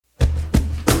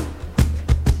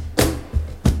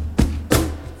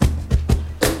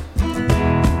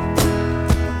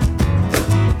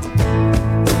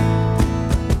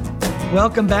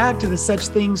Welcome back to the Such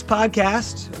Things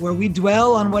podcast, where we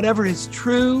dwell on whatever is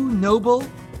true, noble,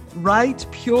 right,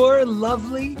 pure,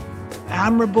 lovely,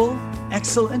 admirable,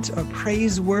 excellent, or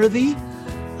praiseworthy.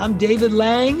 I'm David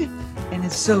Lang, and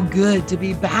it's so good to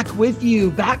be back with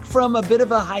you, back from a bit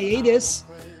of a hiatus.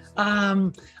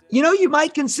 You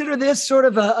might consider this sort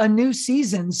of a new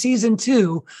season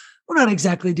 2. We're not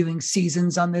exactly doing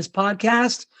seasons on this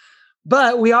podcast,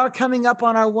 but we are coming up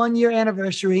on our 1-year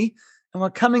anniversary. And we're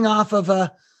coming off of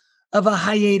a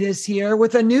hiatus here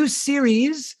with a new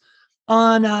series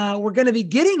on, we're going to be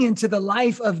getting into the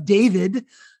life of David,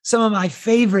 some of my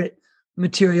favorite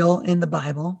material in the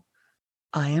Bible.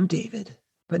 I am David,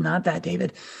 but not that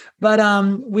David. But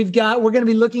we're going to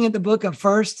be looking at the books of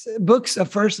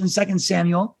 1st and 2nd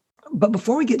Samuel. But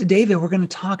before we get to David, we're going to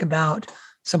talk about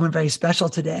someone very special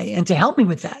today. And to help me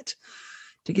with that,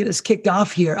 to get us kicked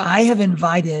off here, I have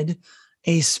invited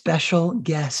a special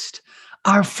guest.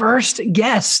 Our first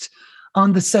guest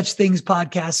on the Such Things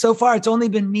podcast. So far, it's only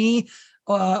been me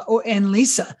and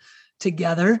Lisa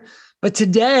together. But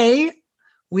today,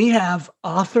 we have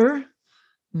author,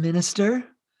 minister,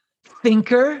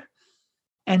 thinker,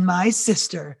 and my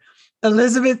sister,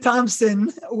 Elizabeth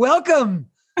Thompson. Welcome.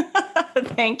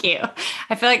 Thank you.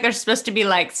 I feel like there's supposed to be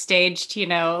like staged,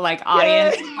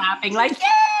 audience clapping, like,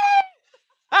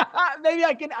 yay! Maybe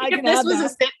I can if this was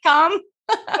a sitcom.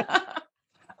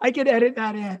 I could edit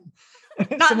that in.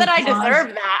 Not that I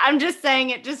deserve that. I'm just saying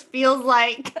it just feels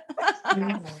like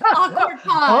awkward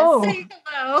pause. Oh. Say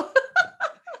hello.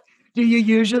 Do you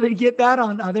usually get that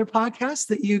on other podcasts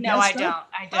that you No, I don't.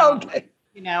 I don't. Okay.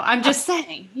 I'm just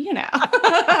saying,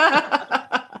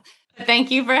 Thank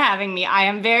you for having me. I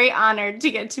am very honored to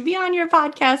get to be on your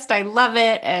podcast. I love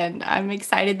it. And I'm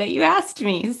excited that you asked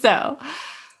me. So.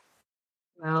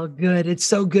 Well, good. It's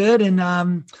so good. And,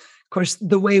 of course,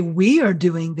 the way we are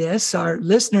doing this, our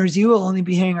listeners, you will only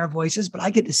be hearing our voices, but I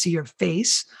get to see your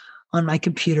face on my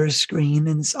computer screen.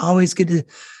 And it's always good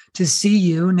to see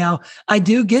you. Now, I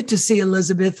do get to see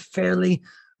Elizabeth fairly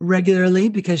regularly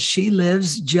because she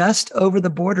lives just over the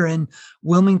border in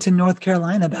Wilmington, North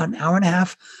Carolina, about an hour and a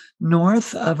half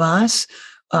north of us,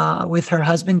 with her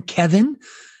husband, Kevin,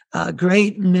 a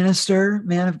great minister,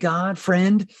 man of God,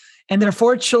 friend, and their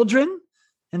 4 children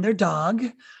and their dog.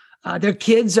 Their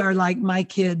kids are like my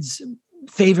kids'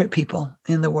 favorite people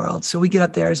in the world. So we get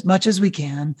up there as much as we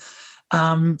can.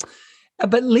 But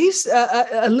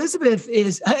Elizabeth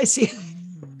is, I see,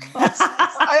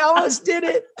 I almost did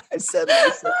it. I said,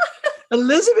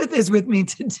 Elizabeth is with me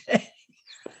today.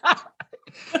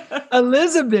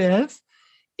 Elizabeth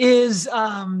is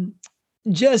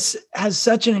just has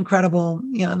such an incredible,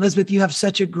 Elizabeth, you have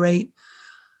such a great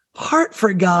heart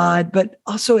for God, but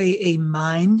also a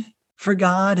mind for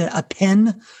God, a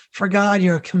pen for God.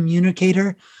 You're a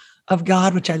communicator of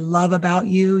God, which I love about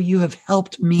you. You have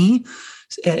helped me.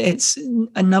 It's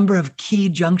a number of key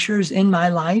junctures in my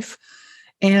life.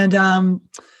 And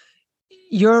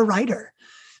you're a writer.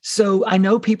 So I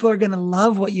know people are going to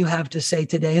love what you have to say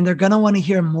today, and they're going to want to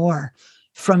hear more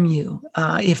from you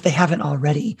if they haven't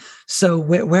already. So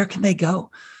where can they go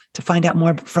to find out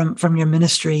more from your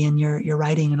ministry and your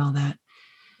writing and all that?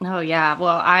 Oh, yeah.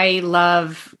 Well, I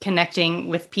love connecting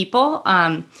with people.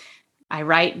 I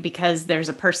write because there's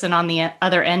a person on the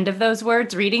other end of those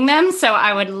words reading them. So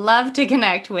I would love to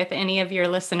connect with any of your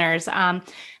listeners. My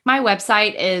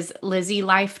website is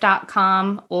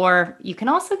LizzieLife.com, or you can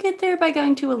also get there by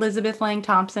going to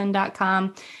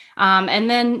ElizabethLangThompson.com. And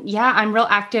then, I'm real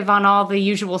active on all the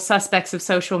usual suspects of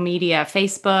social media,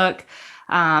 Facebook,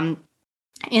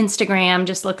 Instagram.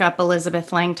 Just look up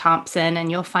Elizabeth Lang Thompson and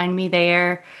you'll find me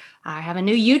there. I have a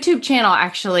new YouTube channel.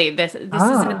 Actually, this is a bit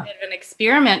of an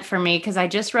experiment for me because I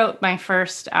just wrote my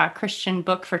first Christian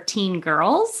book for teen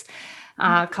girls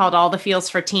called All the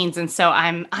Feels for Teens. And so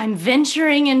I'm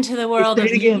venturing into the world of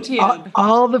YouTube.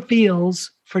 All the Feels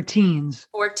for Teens.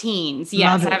 For teens,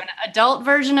 yes. I have an adult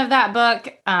version of that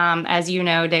book. As you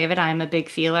know, David, I'm a big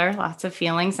feeler, lots of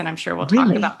feelings, and I'm sure we'll talk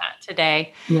about that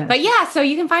today. Yes. But so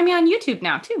you can find me on YouTube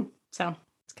now too. So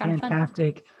it's kind of fun.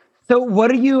 Fantastic. So what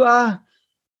are you,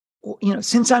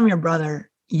 since I'm your brother,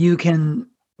 you can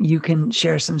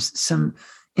share some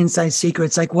inside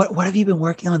secrets. Like what have you been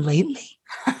working on lately?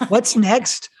 What's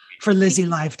next for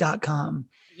LizzieLife.com?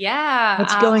 Yeah.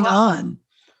 What's going on?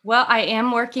 Well, I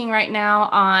am working right now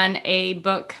on a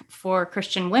book for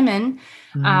Christian women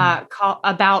called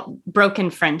about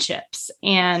broken friendships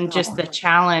and just the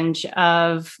challenge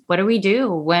of what do we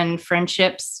do when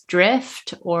friendships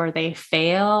drift or they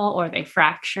fail or they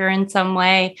fracture in some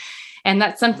way. And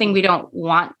that's something we don't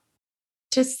want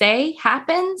to say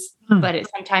happens, but it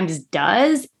sometimes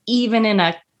does, even in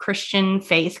a Christian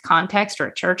faith context or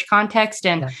a church context.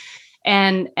 And Yeah.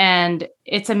 and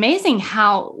it's amazing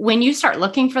how when you start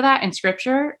looking for that in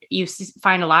scripture, you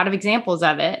find a lot of examples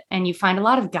of it, and you find a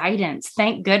lot of guidance.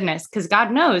 Thank goodness, because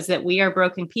God knows that we are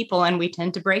broken people and we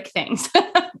tend to break things.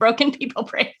 Broken people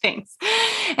break things,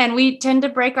 and we tend to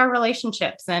break our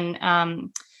relationships.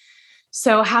 And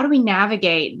so how do we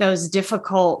navigate those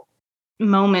difficult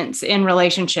moments in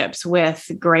relationships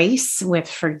with grace, with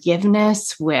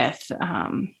forgiveness, with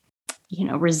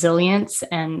resilience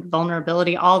and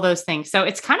vulnerability, all those things. So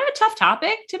it's kind of a tough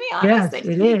topic, to be honest. Yes,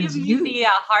 it is. Give you the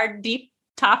hard, deep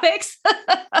topics.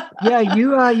 Yeah,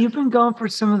 you've been going for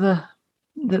some of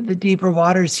the deeper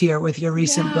waters here with your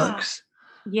recent books.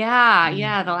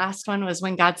 Yeah. The last one was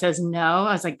When God Says No.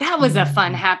 I was like, that was a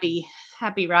fun, happy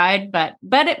ride, but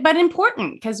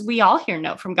important, because we all hear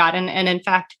no from God. And in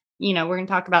fact, we're going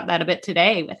to talk about that a bit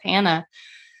today with Hannah.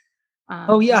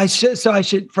 I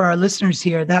should, for our listeners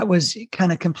here, that was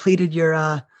kind of completed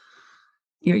your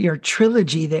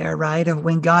trilogy there, right? Of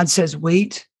when God says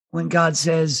wait, when God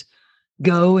says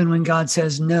go, and when God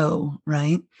says no,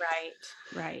 right?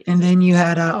 Right. And then you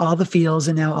had All the Feels,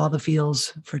 and now All the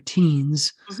Feels for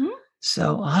Teens. Mm-hmm.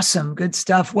 So awesome. Good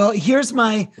stuff. Well, here's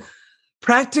my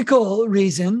practical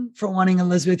reason for wanting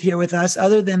Elizabeth here with us,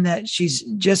 other than that she's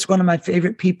just one of my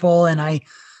favorite people. And I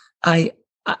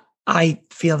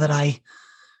feel that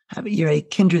you're a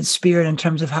kindred spirit in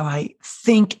terms of how I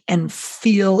think and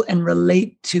feel and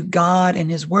relate to God and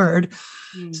His Word.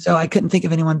 Mm. So I couldn't think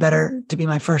of anyone better to be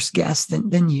my first guest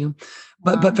than you.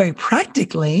 But very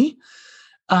practically,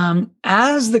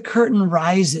 as the curtain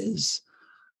rises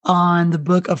on the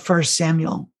book of 1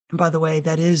 Samuel, and by the way,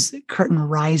 that is curtain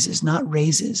rises, not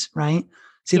raises, right?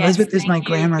 See, yes, Elizabeth is my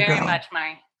grammar girl. Very much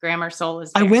my grammar soul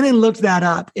is there. I went and looked that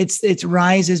up. It's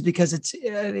rises because it's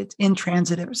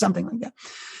intransitive or something like that.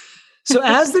 So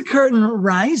as the curtain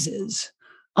rises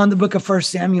on the book of 1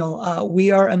 Samuel,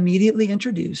 we are immediately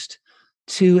introduced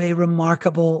to a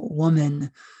remarkable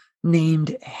woman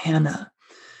named Hannah.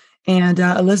 And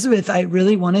Elizabeth, I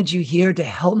really wanted you here to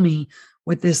help me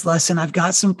with this lesson. I've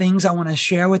got some things I want to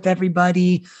share with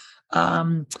everybody,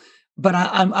 but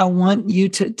I want you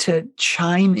to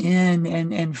chime in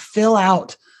and fill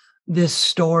out this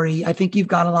story. I think you've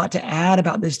got a lot to add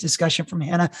about this discussion from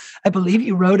Hannah. I believe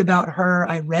you wrote about her.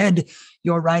 I read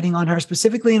your writing on her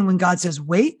specifically, and When God Says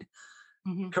Wait,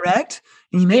 correct?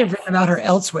 And you may have written about her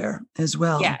elsewhere as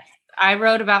well. Yeah, I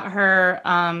wrote about her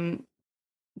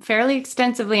fairly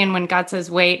extensively in When God Says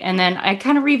Wait, and then I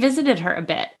kind of revisited her a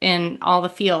bit in All the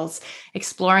Feels,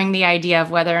 exploring the idea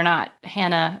of whether or not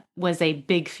Hannah was a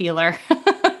big feeler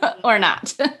or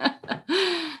not.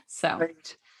 So.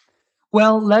 Great.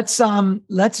 Well, let's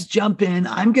jump in.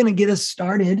 I'm going to get us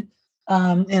started,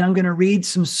 and I'm going to read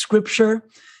some scripture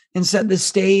and set the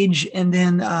stage, and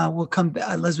then we'll come.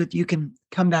 Elizabeth, you can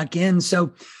come back in.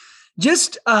 So,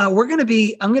 I'm going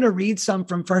to read some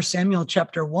from 1 Samuel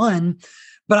chapter 1,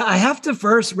 but I have to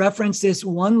first reference this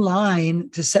one line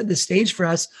to set the stage for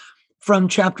us from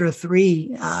chapter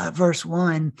 3, verse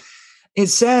 1. It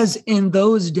says, "In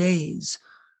those days,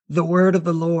 the word of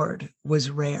the Lord was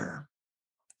rare."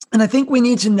 And I think we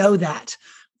need to know that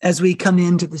as we come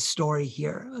into the story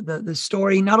here, the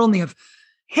story not only of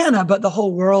Hannah, but the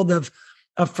whole world of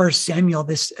 1 Samuel,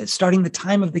 this starting the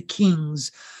time of the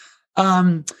kings.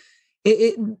 It's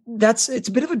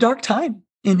a bit of a dark time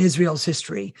in Israel's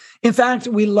history. In fact,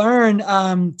 we learn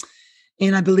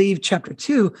in, I believe, chapter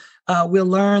 2, we'll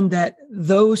learn that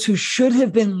those who should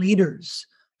have been leaders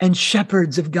and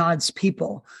shepherds of God's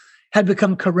people had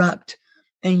become corrupt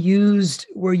and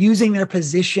were using their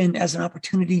position as an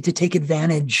opportunity to take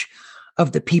advantage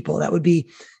of the people. That would be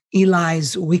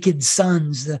Eli's wicked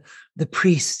sons, the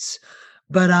priests.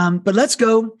 But let's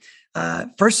go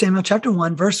 1 Samuel chapter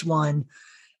 1, verse 1,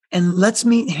 and let's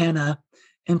meet Hannah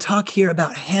and talk here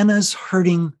about Hannah's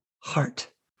hurting heart.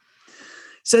 It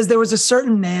says, there was a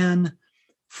certain man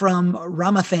from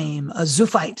Ramathaim, a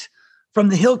Zuphite, from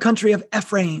the hill country of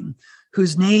Ephraim,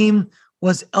 whose name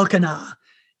was Elkanah.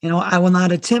 I will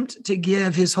not attempt to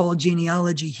give his whole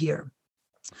genealogy here,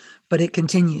 but it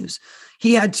continues.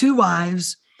 He had 2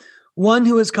 wives, one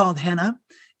who was called Hannah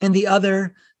and the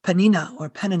other Peninnah or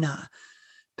Peninnah.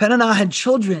 Peninnah had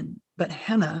children, but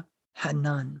Hannah had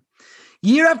none.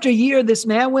 Year after year, this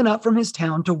man went up from his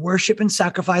town to worship and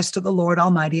sacrifice to the Lord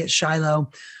Almighty at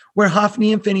Shiloh, where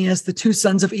Hophni and Phinehas, the 2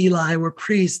 sons of Eli, were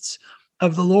priests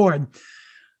of the Lord.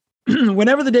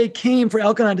 Whenever the day came for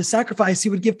Elkanah to sacrifice, he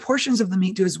would give portions of the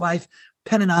meat to his wife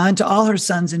Peninnah and to all her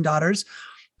sons and daughters.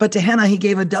 But to Hannah, he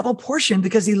gave a double portion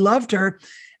because he loved her,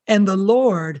 and the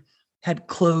Lord had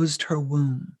closed her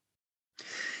womb.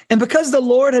 And because the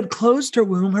Lord had closed her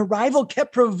womb, her rival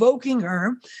kept provoking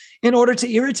her in order to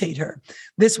irritate her.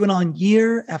 This went on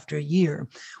year after year.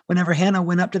 Whenever Hannah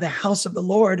went up to the house of the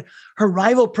Lord, her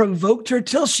rival provoked her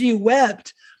till she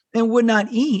wept and would not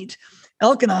eat.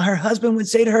 Elkanah, her husband, would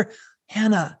say to her,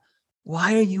 Hannah,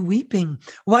 why are you weeping?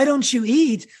 Why don't you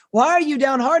eat? Why are you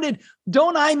downhearted?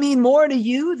 Don't I mean more to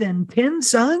you than 10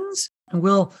 sons? And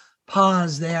we'll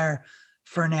pause there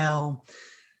for now.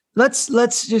 Let's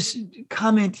just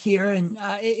comment here. And,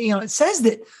 it says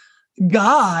that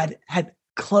God had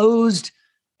closed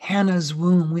Hannah's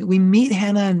womb. We meet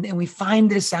Hannah and we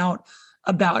find this out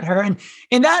about her.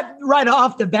 And that right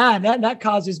off the bat, that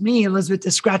causes me, Elizabeth,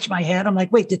 to scratch my head. I'm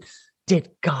like, wait, did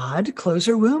God close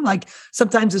her womb? Like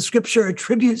sometimes the scripture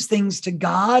attributes things to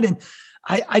God. And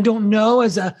I don't know,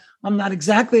 I'm not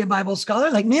exactly a Bible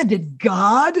scholar. Like, man, did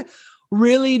God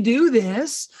really do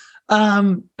this?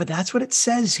 But that's what it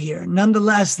says here.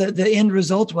 Nonetheless, the end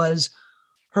result was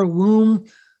her womb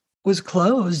was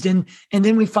closed. And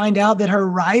then we find out that her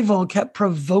rival kept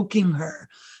provoking her,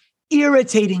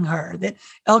 irritating her, that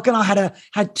Elkanah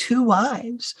had 2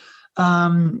 wives.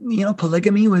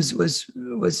 Polygamy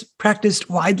was practiced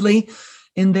widely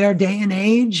in their day and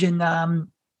age.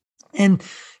 And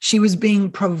she was being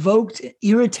provoked,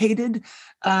 irritated.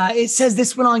 It says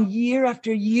this went on year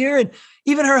after year. And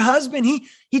even her husband,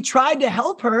 he tried to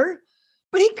help her,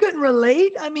 but he couldn't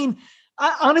relate. I mean,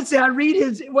 honestly, I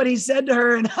read what he said to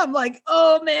her and I'm like,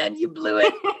 oh man, you blew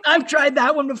it. I've tried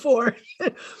that one before.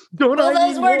 Don't pull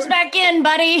those words back in,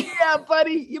 buddy. Yeah,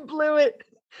 buddy, you blew it.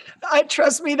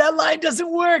 Trust me, that line doesn't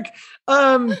work.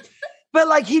 But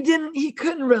like he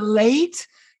couldn't relate.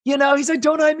 He's like,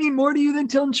 don't I mean more to you than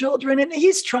 10 children? And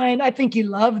he's trying, I think he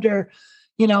loved her,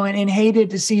 and hated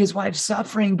to see his wife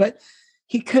suffering, but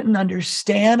he couldn't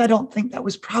understand. I don't think that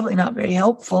was probably not very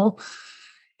helpful.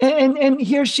 And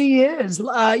here she is,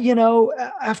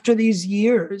 after these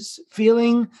years,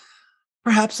 feeling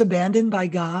perhaps abandoned by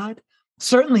God,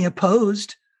 certainly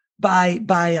opposed by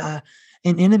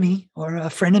an enemy or a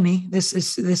frenemy.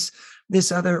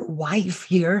 This other wife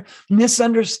here,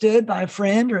 misunderstood by a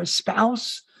friend or a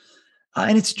spouse,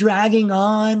 and it's dragging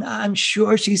on. I'm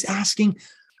sure she's asking,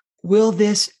 will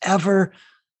this ever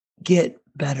get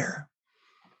better?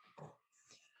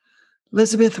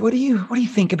 Elizabeth, what do you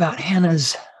think about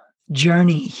Hannah's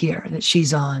journey here that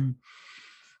she's on?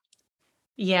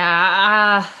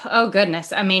 Yeah. Oh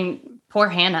goodness. I mean, poor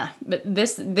Hannah, but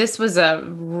this was a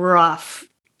rough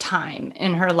time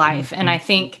in her life. Mm-hmm. And I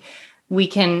think we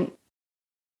can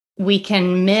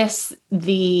miss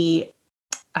the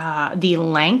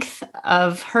length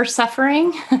of her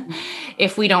suffering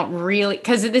if we don't really,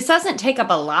 because this doesn't take up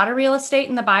a lot of real estate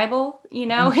in the Bible.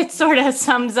 It sort of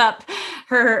sums up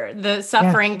the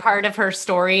suffering part of her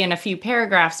story in a few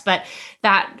paragraphs, but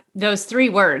those 3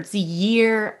 words,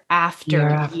 year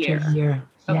after year.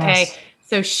 Okay. Yes.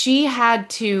 So she had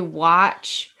to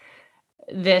watch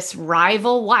this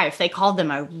rival wife, they called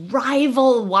them a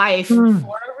rival wife for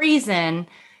a reason,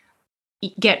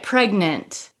 get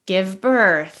pregnant, give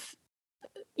birth,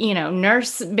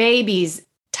 nurse babies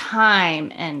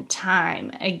time and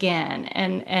time again.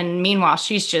 And meanwhile,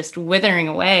 she's just withering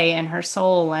away in her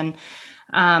soul. And,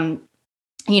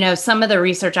 some of the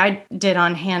research I did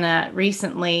on Hannah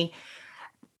recently,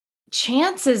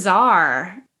 chances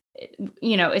are,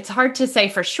 it's hard to say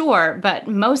for sure, but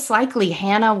most likely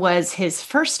Hannah was his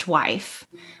first wife,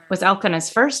 was Elkanah's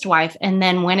first wife. And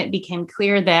then when it became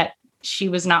clear that she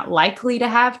was not likely to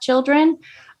have children,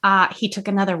 he took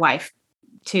another wife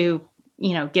to,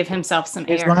 give himself some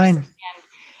heirs.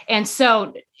 And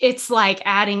so it's like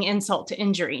adding insult to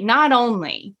injury. Not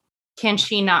only can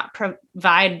she not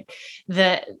provide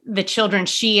the children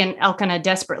she and Elkanah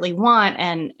desperately want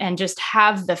and just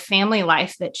have the family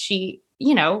life that she,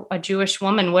 a Jewish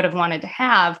woman would have wanted to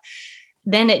have,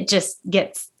 then it just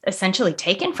gets essentially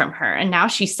taken from her. And now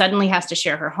she suddenly has to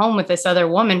share her home with this other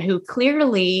woman who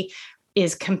clearly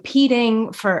is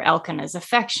competing for Elkanah's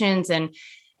affections. And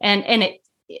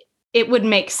it would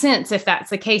make sense if that's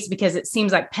the case, because it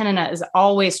seems like Peninnah is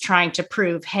always trying to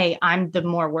prove, hey, I'm the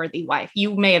more worthy wife.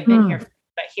 You may have been here,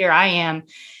 but here I am.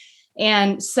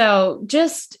 And so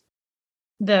just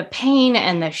the pain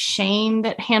and the shame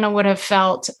that Hannah would have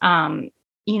felt,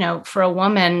 for a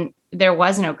woman, there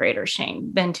was no greater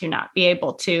shame than to not be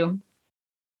able to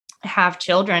have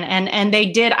children. And they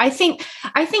did. I think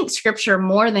scripture,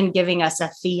 more than giving us a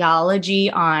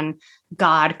theology on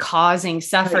God causing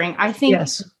suffering, I think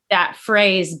that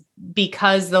phrase,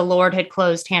 because the Lord had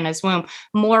closed Hannah's womb,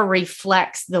 more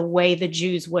reflects the way the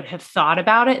Jews would have thought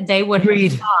about it. They would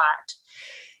have thought,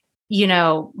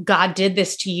 God did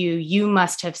this to you, you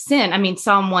must have sinned. I mean,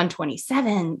 Psalm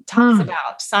 127 talks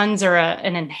about sons are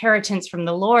an inheritance from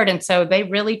the Lord. And so they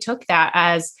really took that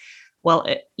as, well,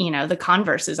 the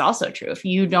converse is also true. If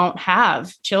you don't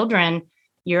have children,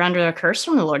 you're under a curse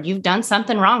from the Lord. You've done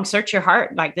something wrong. Search your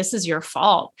heart. Like, this is your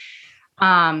fault.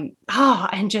 And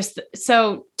just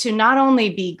so to not only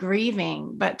be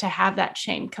grieving, but to have that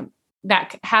shame,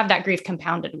 have that grief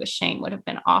compounded with shame would have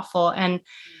been awful. And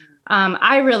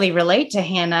I really relate to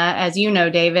Hannah, as you know,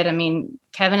 David. I mean,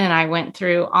 Kevin and I went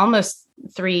through almost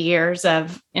 3 years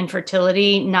of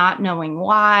infertility, not knowing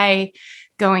why,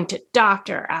 going to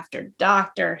doctor after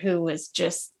doctor who was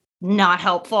just not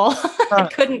helpful. I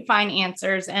couldn't find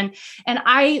answers. And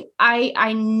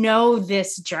I know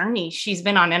this journey she's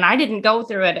been on, and I didn't go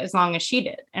through it as long as she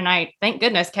did. And I, thank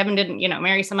goodness, Kevin didn't,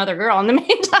 marry some other girl in the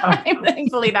meantime.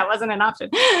 Thankfully, that wasn't an option.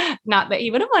 Not that he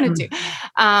would have wanted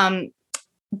to.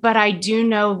 But I do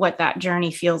know what that journey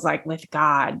feels like with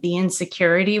God, the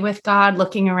insecurity with God,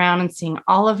 looking around and seeing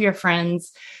all of your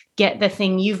friends get the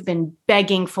thing you've been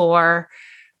begging for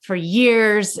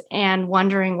years and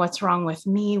wondering what's wrong with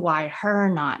me, why her,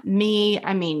 not me.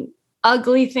 I mean,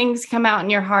 ugly things come out in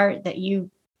your heart that you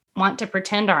want to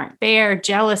pretend aren't there,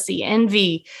 jealousy,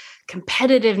 envy,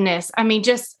 competitiveness. I mean,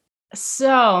 just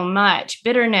so much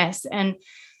bitterness.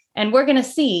 And we're going to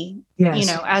see,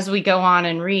 as we go on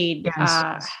and read,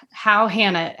 how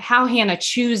Hannah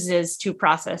chooses to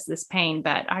process this pain.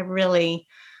 But I really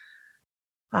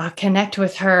connect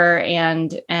with her,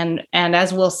 and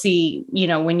as we'll see,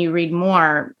 when you read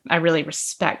more, I really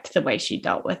respect the way she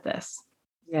dealt with this.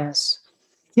 Yes.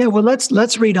 Yeah. Well,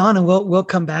 let's read on, and we'll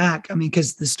come back. I mean,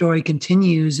 because the story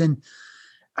continues, and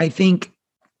I think,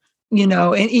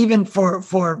 and even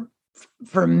for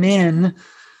men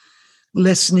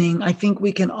listening, I think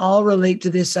we can all relate to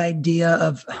this idea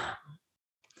of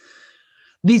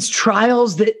these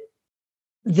trials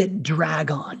that drag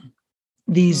on,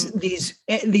 these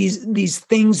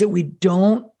things that we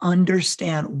don't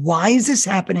understand. Why is this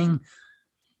happening?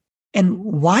 And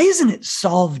why isn't it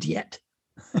solved yet?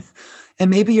 And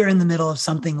maybe you're in the middle of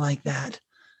something like that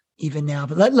even now,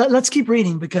 but let's keep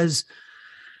reading, because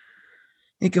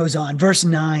it goes on. Verse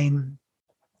 9.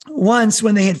 Once,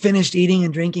 when they had finished eating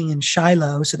and drinking in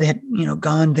Shiloh, so they had,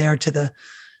 gone there to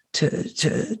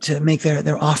make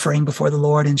their offering before the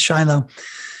Lord in Shiloh,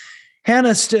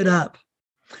 Hannah stood up.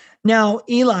 Now,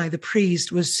 Eli, the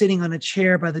priest, was sitting on a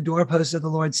chair by the doorpost of the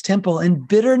Lord's temple in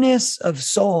bitterness of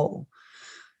soul.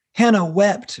 Hannah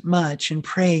wept much and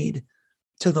prayed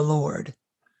to the Lord.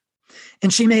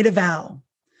 And she made a vow,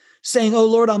 saying, "O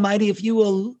Lord Almighty, if you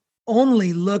will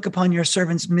only look upon your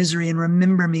servant's misery and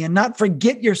remember me, and not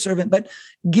forget your servant, but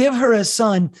give her a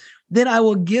son, then I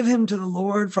will give him to the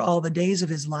Lord for all the days of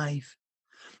his life,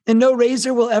 and no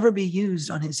razor will ever be used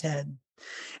on his head."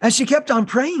 As she kept on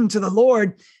praying to the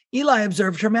Lord, Eli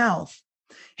observed her mouth.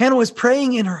 Hannah was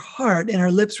praying in her heart, and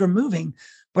her lips were moving,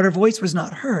 but her voice was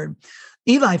not heard.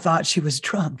 Eli thought she was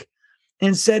drunk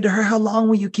and said to her, "How long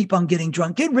will you keep on getting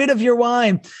drunk? Get rid of your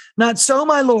wine." "Not so,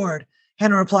 my Lord."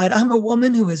 Hannah replied, "I'm a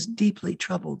woman who is deeply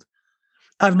troubled.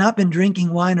 I've not been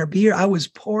drinking wine or beer. I was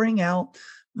pouring out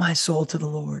my soul to the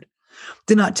Lord.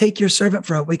 Do not take your servant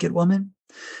for a wicked woman.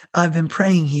 I've been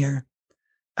praying here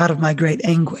out of my great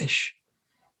anguish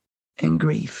and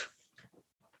grief."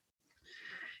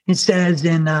 It says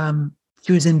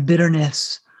she was in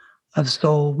bitterness of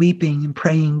soul, weeping and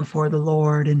praying before the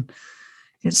Lord. And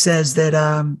it says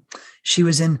that she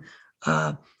was in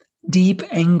deep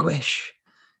anguish.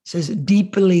 It says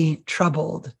deeply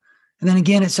troubled. And then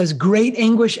again, it says great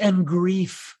anguish and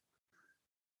grief.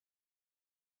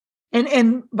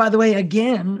 And by the way,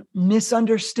 again,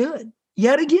 misunderstood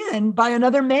yet again by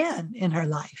another man in her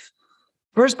life.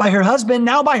 First by her husband,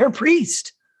 now by her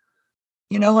priest.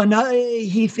 And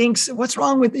he thinks, what's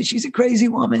wrong with this? She's a crazy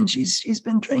woman. She's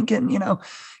been drinking,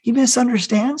 he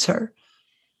misunderstands her.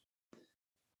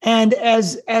 And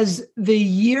as the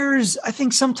years, I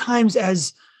think sometimes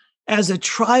as a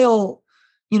trial,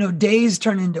 days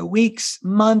turn into weeks,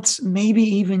 months, maybe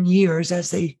even years,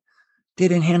 as they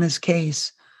did in Hannah's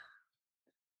case.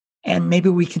 And maybe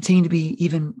we continue to be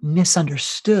even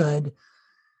misunderstood.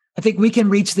 I think we can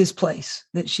reach this place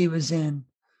that she was in,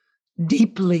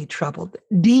 deeply troubled,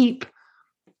 deep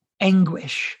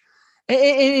anguish.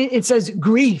 It says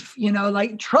grief,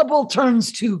 like trouble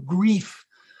turns to grief,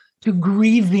 to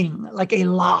grieving, like a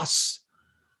loss.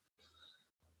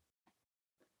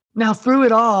 Now, through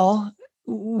it all,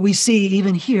 we see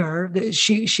even here that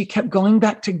she kept going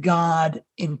back to God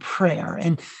in prayer.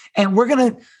 And we're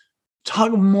going to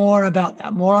talk more about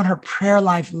that, more on her prayer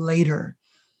life later.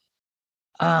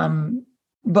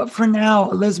 But for now,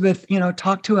 Elizabeth,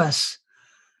 talk to us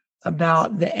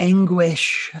about the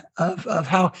anguish of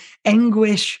how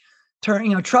anguish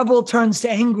trouble turns to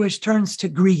anguish, turns to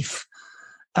grief.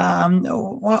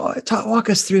 Walk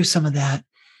us through some of that.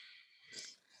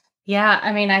 Yeah.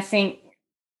 I mean, I think,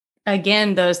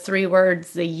 again, those three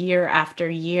words, the year after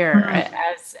year,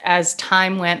 as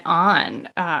time went on,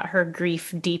 her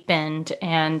grief deepened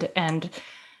and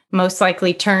most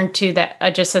likely turned to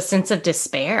that just a sense of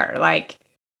despair, like,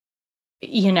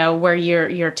 where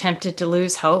you're tempted to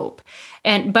lose hope.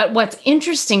 But what's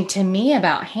interesting to me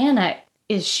about Hannah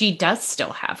is she does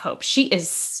still have hope. She is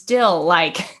still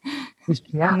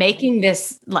making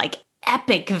this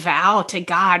epic vow to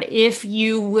God, if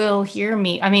you will hear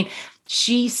me. I mean,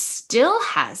 she still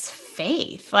has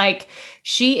faith.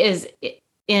 She is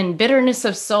in bitterness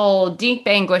of soul, deep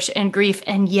anguish and grief,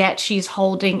 and yet she's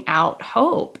holding out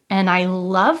hope. And I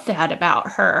love that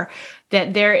about her,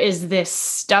 that there is this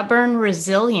stubborn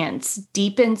resilience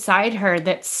deep inside her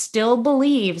that still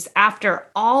believes, after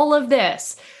all of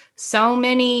this, so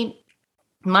many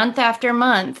month after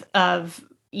month of,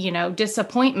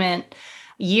 disappointment,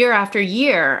 year after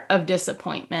year of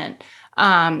disappointment,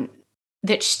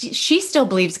 that she still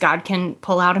believes God can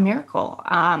pull out a miracle.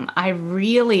 I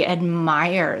really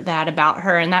admire that about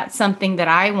her. And that's something that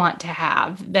I want to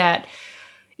have, that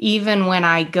even when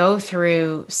I go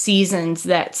through seasons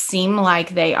that seem like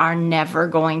they are never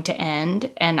going to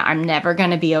end and I'm never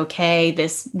going to be okay,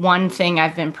 this one thing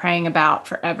I've been praying about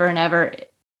forever and ever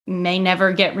may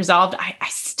never get resolved, I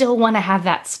still want to have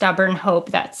that stubborn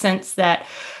hope, that sense that,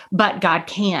 but God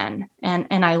can.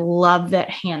 And I love that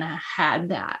Hannah had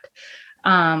that.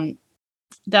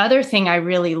 The other thing I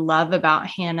really love about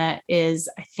Hannah is,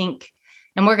 I think,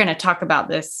 and we're going to talk about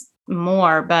this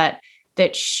more, but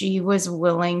that she was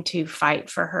willing to fight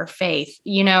for her faith.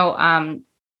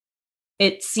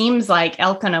 It seems like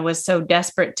Elkanah was so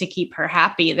desperate to keep her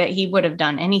happy that he would have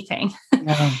done anything.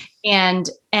 Yeah.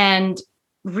 And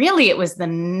really, it was the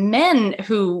men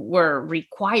who were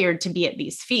required to be at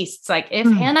these feasts.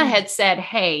 If Hannah had said,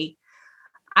 "Hey,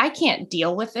 I can't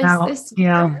deal with this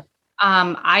year.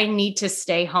 I need to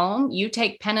stay home. You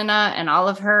take Peninnah and all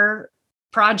of her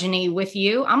progeny with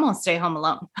you. I'm going to stay home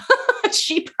alone."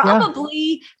 She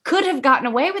probably could have gotten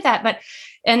away with that.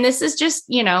 And this is just,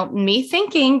 me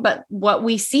thinking, but what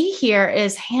we see here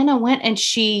is Hannah went and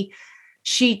she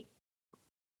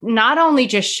not only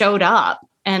just showed up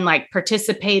and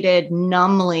participated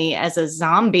numbly as a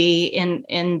zombie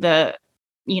in the,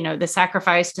 the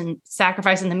sacrifice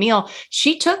and the meal.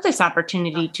 She took this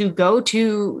opportunity to go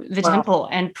to the temple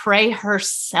and pray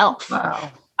herself.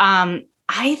 Wow.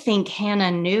 I think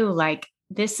Hannah knew,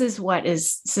 this is what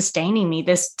is sustaining me,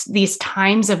 these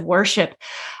times of worship.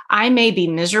 I may be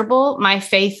miserable. My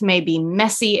faith may be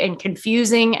messy and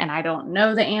confusing, and I don't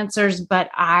know the answers, but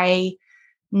I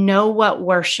know what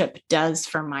worship does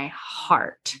for my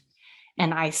heart.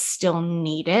 And I still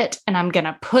need it. And I'm going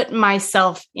to put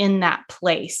myself in that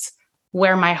place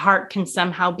where my heart can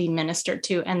somehow be ministered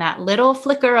to. And that little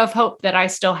flicker of hope that I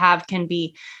still have can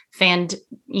be fanned,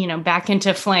 back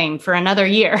into flame for another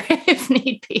year if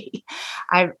need be.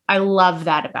 I love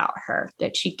that about her,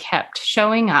 that she kept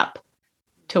showing up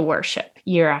to worship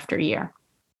year after year.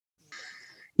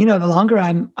 The longer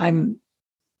I'm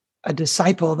a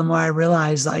disciple, the more I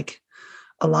realize a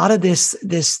lot of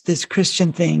this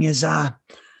Christian thing is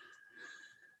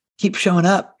keep showing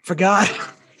up for God,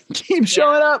 keep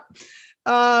showing up.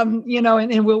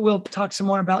 And we'll talk some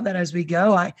more about that as we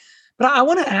go. But I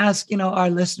want to ask, our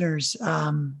listeners,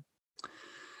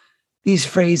 these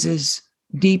phrases: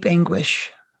 deep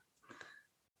anguish,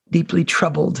 deeply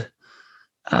troubled,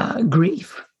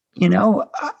 grief. I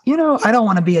don't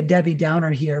want to be a Debbie Downer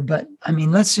here, but I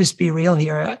mean, let's just be real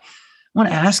here. I want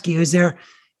to ask you: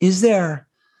 is there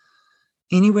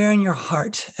anywhere in your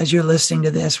heart as you're listening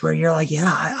to this where you're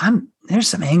there's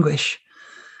some anguish.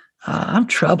 I'm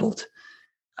troubled.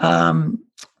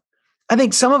 I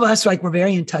think some of us, we're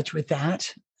very in touch with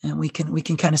that, and we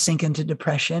can kind of sink into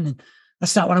depression. And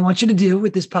that's not what I want you to do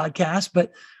with this podcast.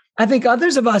 But I think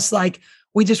others of us,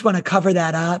 we just want to cover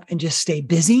that up and just stay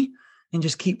busy and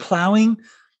just keep plowing.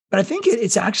 But I think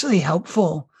it's actually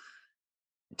helpful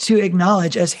to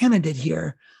acknowledge, as Hannah did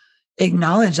here,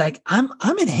 acknowledge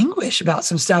I'm in anguish about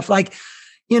some stuff. I've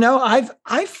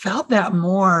felt that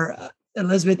more,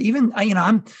 Elizabeth. Even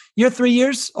you're 3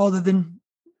 years older than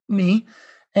me,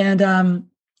 and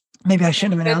maybe I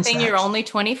shouldn't have announced that. Good thing you're only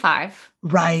 25.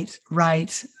 Right.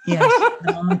 Yes,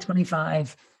 I'm only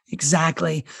 25.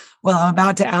 Exactly. Well, I'm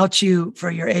about to out you for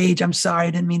your age. I'm sorry,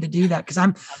 I didn't mean to do that because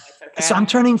I'm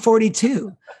turning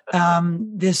 42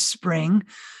 this spring.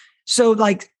 So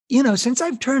since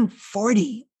I've turned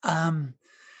 40,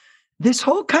 this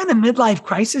whole kind of midlife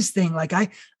crisis thing, like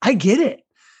I get it.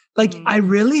 Like I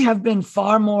really have been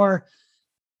far more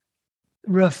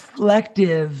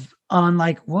reflective on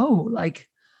like, whoa, like,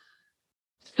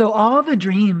 so all the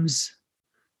dreams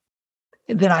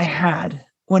that I had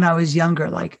when I was younger,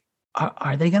 like,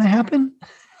 are they going to happen?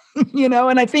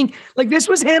 And I think like this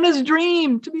was Hannah's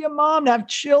dream, to be a mom, to have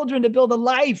children, to build a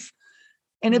life.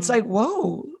 And it's like,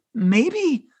 whoa,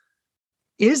 maybe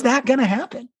is that going to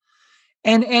happen?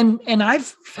 And I've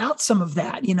felt some of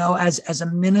that, as a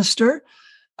minister,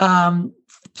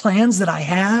 plans that I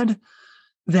had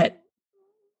that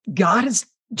God has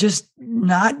just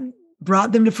not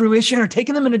brought them to fruition or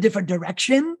taken them in a different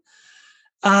direction.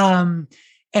 And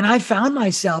I found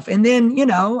myself, and then,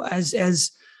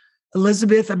 as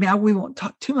Elizabeth, we won't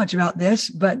talk too much about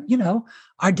this, but,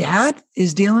 our dad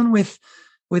is dealing with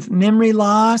memory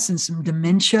loss and some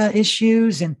dementia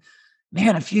issues. And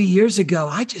man, a few years ago,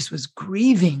 I just was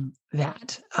grieving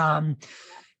that. But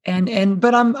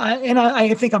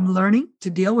I think I'm learning to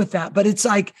deal with that, but it's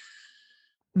like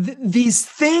these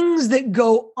things that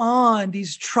go on,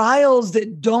 these trials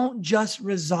that don't just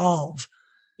resolve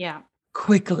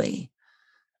quickly.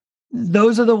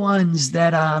 Those are the ones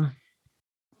that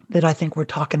I think we're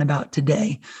talking about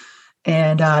today,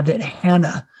 and that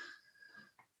Hannah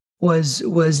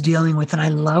was dealing with. And I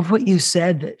love what you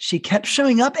said, that she kept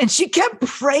showing up and she kept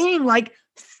praying like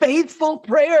faithful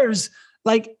prayers,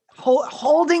 like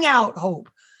holding out hope.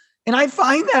 And I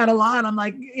find that a lot. I'm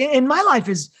like, and my life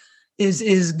is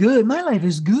good. My life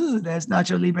is good. As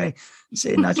Nacho Libre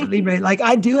say, Nacho Libre. Like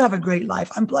I do have a great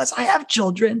life. I'm blessed. I have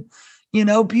children,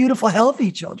 beautiful,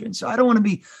 healthy children. So I don't want to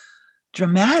be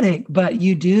dramatic, but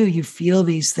you feel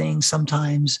these things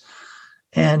sometimes.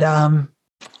 And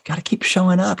got to keep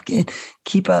showing up,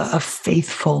 keep a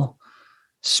faithful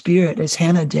spirit as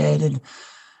Hannah did. And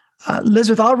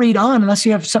Elizabeth, I'll read on unless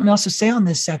you have something else to say on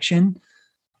this section.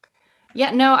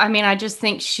 Yeah, no, I just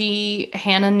think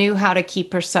Hannah knew how to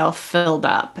keep herself filled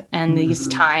up. And these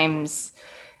times,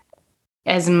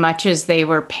 as much as they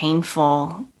were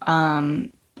painful,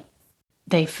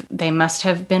 they must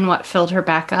have been what filled her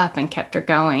back up and kept her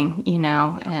going,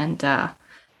 and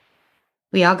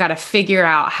we all got to figure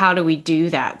out, how do we do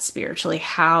that spiritually?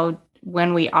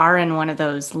 When we are in one of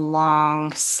those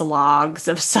long slogs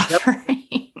of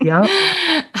suffering,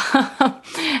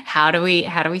 how do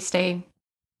we stay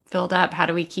filled up? How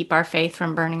do we keep our faith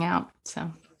from burning out? So,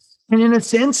 and in a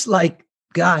sense, like,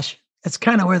 gosh, that's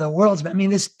kind of where the world's been.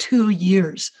 This 2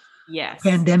 years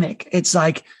pandemic, it's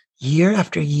like year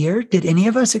after year. Did any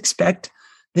of us expect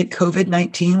that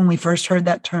COVID-19, when we first heard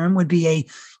that term, would be a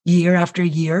year after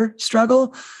year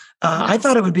struggle? I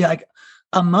thought it would be like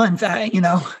a month,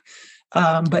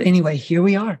 but anyway, here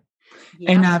we are.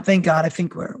 Yeah. And thank God, I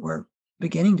think we're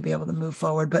beginning to be able to move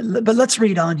forward, but let's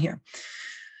read on here.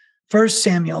 1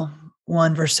 Samuel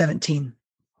 1, verse 17.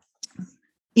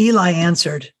 Eli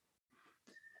answered,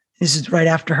 this is right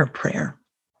after her prayer.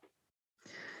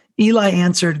 Eli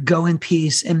answered, "Go in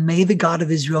peace, and may the God of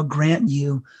Israel grant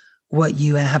you what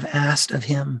you have asked of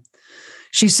him."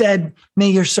 She said, "May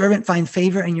your servant find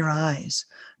favor in your eyes."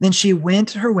 Then she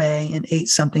went her way and ate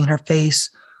something. Her face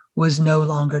was no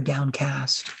longer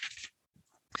downcast.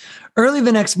 Early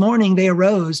the next morning, they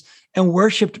arose and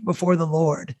worshiped before the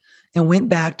Lord and went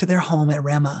back to their home at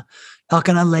Ramah.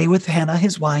 Elkanah lay with Hannah,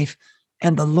 his wife,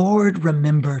 and the Lord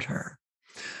remembered her.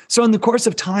 So in the course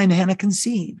of time, Hannah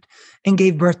conceived and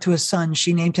gave birth to a son.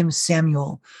 She named him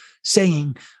Samuel,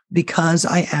 saying, "Because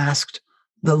I asked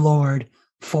the Lord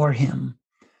for him."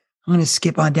 I'm going to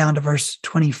skip on down to verse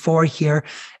 24 here.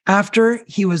 After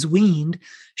he was weaned,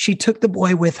 she took the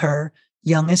boy with her,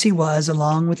 young as he was,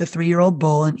 along with a 3-year-old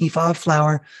bull, an ephah of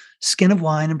flour, skin of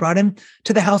wine, and brought him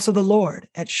to the house of the Lord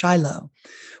at Shiloh.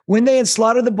 When they had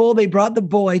slaughtered the bull, they brought the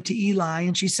boy to Eli,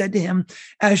 and she said to him,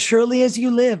 "As surely as you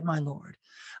live, my Lord,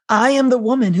 I am the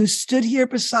woman who stood here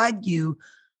beside you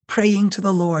praying to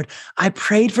the Lord. I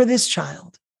prayed for this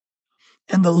child,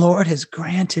 and the Lord has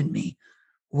granted me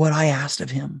what I asked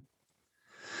of him.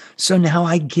 So now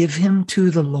I give him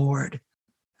to the Lord.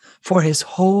 For his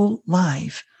whole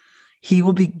life, he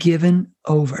will be given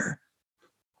over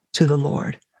to the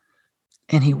Lord."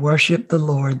 And he worshiped the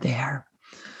Lord there.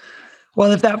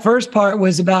 Well, if that first part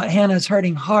was about Hannah's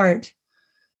hurting heart,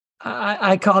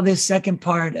 I call this second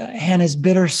part Hannah's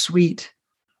bittersweet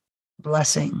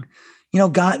blessing.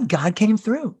 God came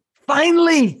through.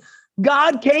 Finally,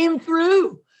 God came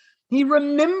through. He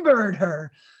remembered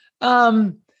her.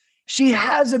 She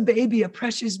has a baby, a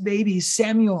precious baby,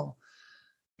 Samuel.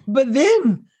 But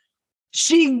then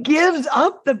she gives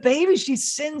up the baby. She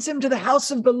sends him to the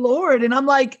house of the Lord. And I'm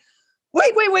like,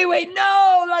 wait,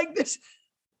 no, like this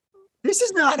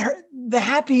is not the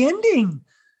happy ending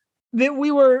that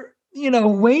we were,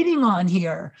 waiting on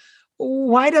here.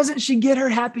 Why doesn't she get her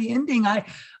happy ending?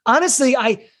 Honestly,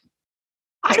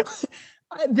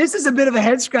 this is a bit of a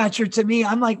head scratcher to me.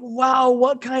 I'm like, wow,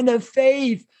 what kind of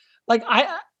faith? Like,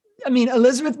 I mean,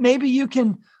 Elizabeth, maybe you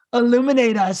can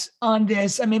illuminate us on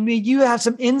this. I mean, maybe you have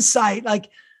some insight. Like,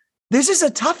 this is a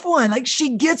tough one. Like,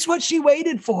 she gets what she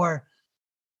waited for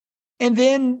and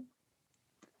then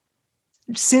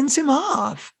sends him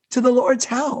off to the Lord's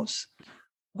house.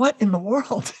 What in the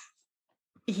world?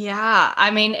 Yeah,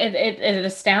 I mean, it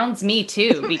astounds me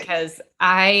too, because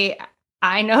I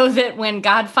know that when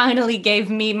God finally gave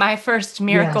me my first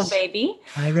miracle baby,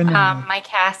 I remember my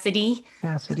Cassidy,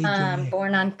 Joy.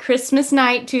 born on Christmas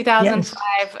night,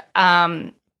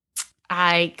 2005,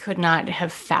 I could not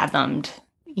have fathomed,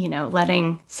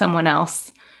 letting someone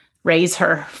else raise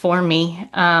her for me.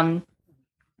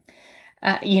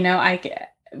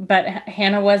 But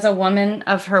Hannah was a woman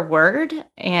of her word,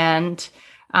 and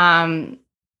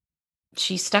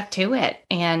she stuck to it.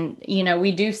 And,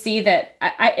 we do see that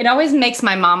it always makes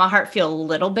my mama heart feel a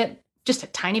little bit, just a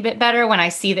tiny bit better when I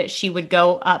see that she would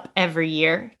go up every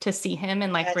year to see him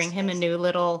and bring him a new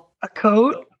a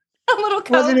coat. A little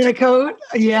coat. Wasn't it a coat?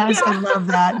 Yes, yeah. I love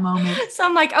that moment. So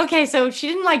I'm like, okay, so she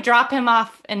didn't drop him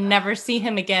off and never see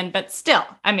him again, but still,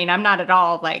 I mean, I'm not at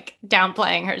all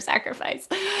downplaying her sacrifice.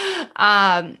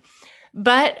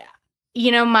 But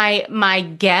my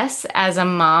guess as a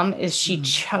mom is she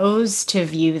chose to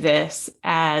view this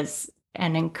as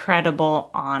an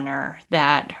incredible honor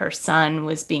that her son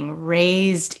was being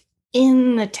raised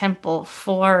in the temple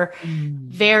for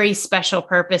very special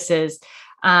purposes.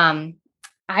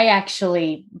 I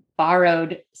actually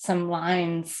borrowed some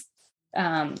lines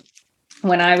when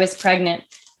I was pregnant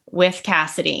with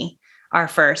Cassidy, our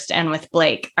first, and with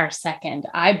Blake, our second.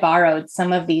 I borrowed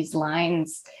some of these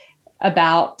lines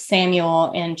about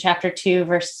Samuel in chapter 2,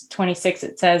 verse 26.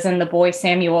 It says, "And the boy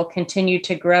Samuel continued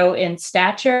to grow in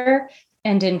stature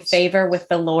and in favor with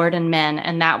the Lord and men."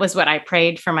 And that was what I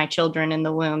prayed for my children in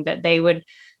the womb, that they would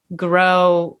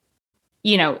grow,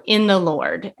 in the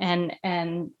Lord and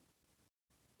in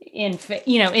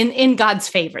God's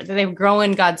favor, that they would grow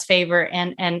in God's favor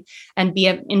and be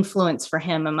an influence for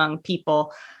him among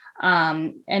people.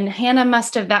 And Hannah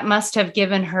must have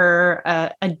given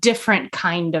her a different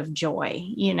kind of joy,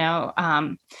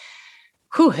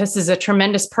 this is a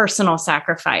tremendous personal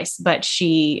sacrifice, but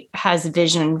she has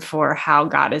vision for how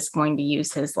God is going to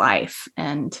use his life.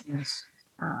 And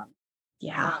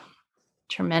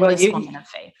tremendous woman of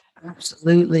faith.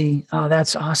 Absolutely. Oh,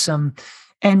 that's awesome.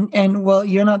 And well,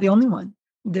 you're not the only one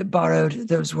that borrowed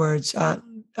those words.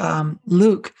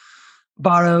 Luke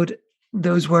borrowed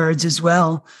those words as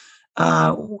well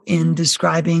in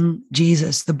describing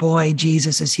Jesus, the boy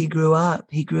Jesus, as he grew up.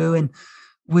 He grew in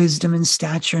wisdom and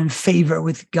stature and favor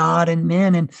with God and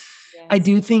men. And yes. I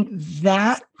do think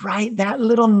that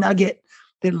little nugget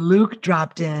that Luke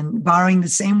dropped in, borrowing the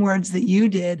same words that you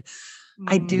did,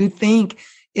 I do think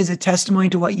is a testimony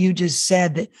to what you just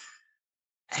said, that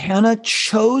Hannah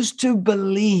chose to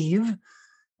believe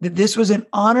that this was an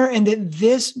honor and that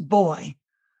this boy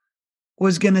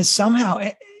was going to somehow,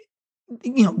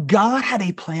 God had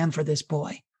a plan for this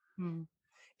boy.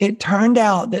 It turned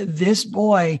out that this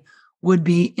boy would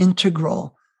be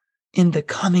integral in the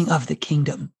coming of the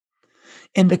kingdom,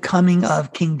 in the coming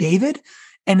of King David,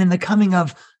 and in the coming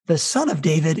of the son of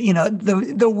David.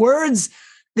 The words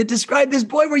that describe this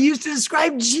boy were used to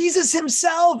describe Jesus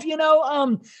himself,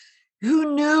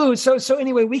 who knew? So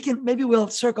anyway, maybe we'll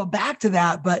circle back to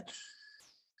that, but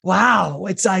wow,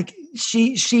 it's like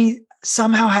she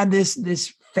somehow had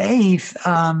this faith.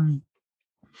 Man,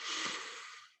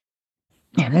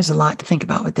 there's a lot to think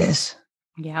about with this.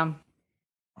 Yeah.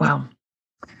 Wow.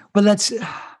 Well,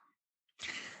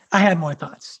 I had more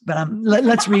thoughts, but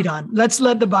let's read on. Let's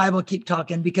let the Bible keep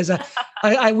talking, because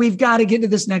we've got to get to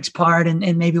this next part,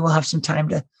 and maybe we'll have some time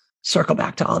to circle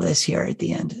back to all this here at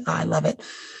the end. I love it.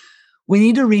 We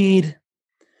need to read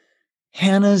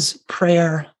Hannah's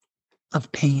prayer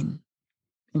of pain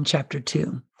in chapter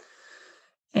 2.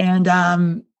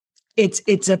 And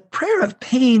it's a prayer of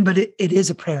pain, but it is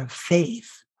a prayer of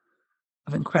faith,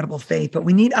 of incredible faith. But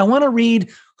I want to read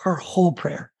her whole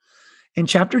prayer in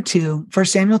chapter 2, 1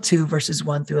 Samuel 2, verses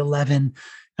 1 through 11. And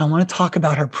I want to talk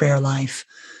about her prayer life,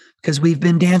 because we've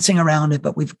been dancing around it,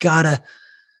 but we've got to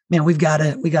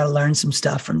learn some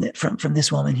stuff from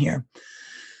this woman here.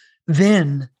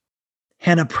 Then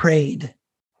Hannah prayed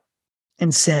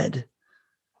and said,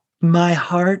 "My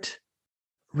heart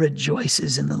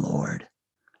rejoices in the Lord.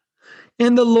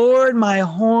 In the Lord, my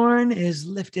horn is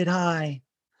lifted high.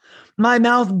 My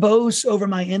mouth boasts over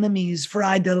my enemies, for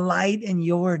I delight in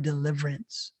your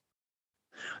deliverance.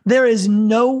 There is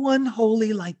no one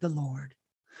holy like the Lord.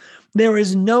 There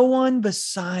is no one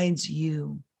besides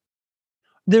you.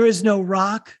 There is no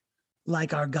rock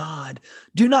like our God.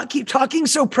 Do not keep talking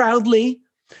so proudly,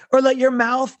 or let your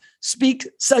mouth speak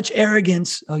such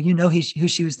arrogance. Oh, you know who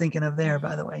she was thinking of there,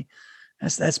 by the way.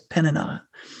 That's Peninnah.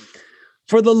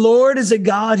 For the Lord is a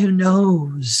God who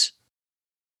knows.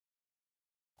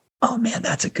 Oh man,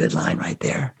 that's a good line right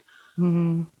there.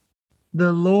 Mm-hmm.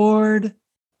 The Lord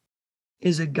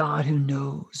is a God who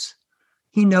knows.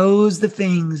 He knows the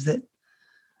things that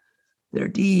they're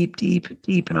deep, deep,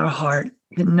 deep in our heart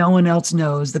that no one else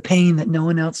knows, the pain that no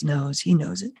one else knows. He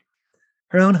knows it.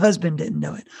 Her own husband didn't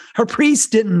know it. Her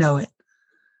priest didn't know it.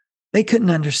 They couldn't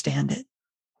understand it.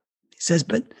 He says,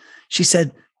 but she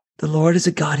said, the Lord is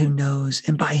a God who knows,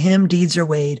 and by him deeds are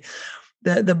weighed.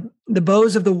 The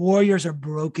bows of the warriors are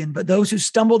broken, but those who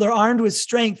stumbled are armed with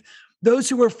strength. Those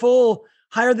who were full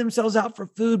hire themselves out for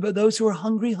food, but those who are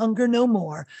hungry hunger no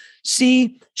more.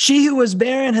 See, she who was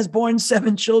barren has borne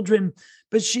 7 children,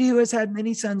 but she who has had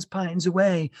many sons pines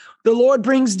away. The Lord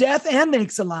brings death and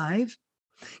makes alive.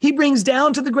 He brings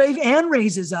down to the grave and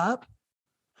raises up.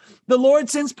 The Lord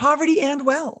sends poverty and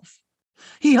wealth.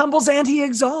 He humbles and he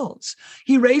exalts.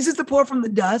 He raises the poor from the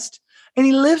dust, and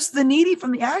he lifts the needy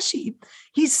from the ash heap.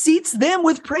 He seats them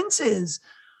with princes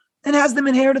and has them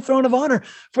inherit a throne of honor.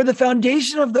 For the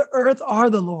foundation of the earth are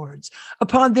the Lord's.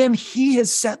 Upon them he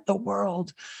has set the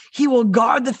world. He will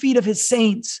guard the feet of his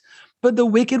saints, but the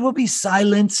wicked will be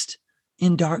silenced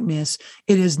in darkness.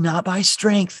 It is not by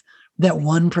strength that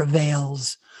one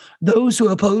prevails. Those who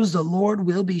oppose the Lord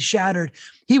will be shattered.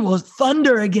 He will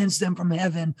thunder against them from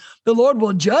heaven. The Lord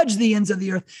will judge the ends of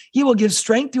the earth. He will give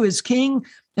strength to his king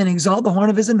and exalt the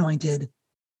horn of his anointed.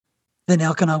 Then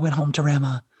Elkanah went home to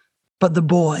Ramah, but the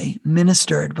boy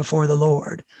ministered before the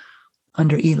Lord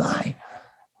under Eli,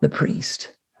 the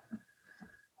priest.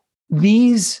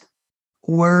 These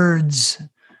words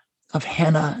of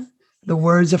Hannah, the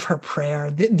words of her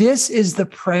prayer, this is the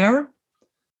prayer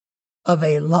of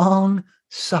a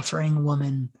long-suffering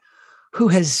woman who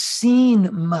has seen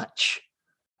much.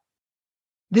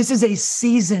 This is a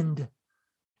seasoned,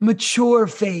 mature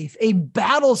faith, a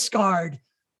battle-scarred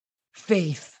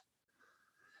faith.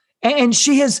 And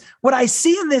she has, what I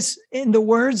see in the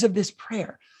words of this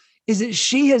prayer, is that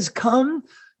she has come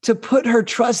to put her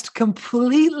trust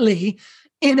completely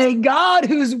in a God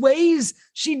whose ways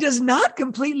she does not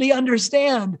completely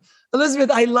understand. Elizabeth,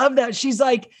 I love that. She's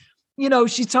like,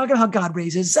 she's talking how God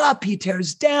raises up, he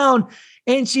tears down.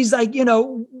 And she's like,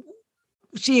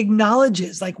 she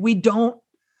acknowledges like, we don't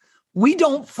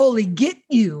fully get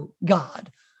you,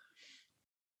 God,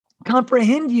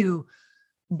 comprehend you,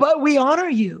 but we honor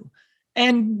you.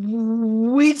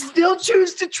 And we still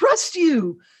choose to trust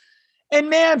you. And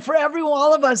man, for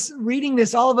all of us reading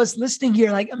this, all of us listening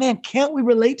here, like, man, can't we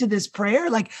relate to this prayer?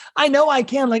 Like, I know I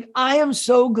can. Like, I am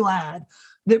so glad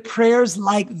that prayers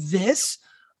like this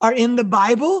are in the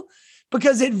Bible,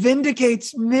 because it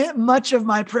vindicates much of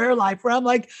my prayer life where I'm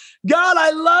like, God,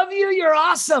 I love you. You're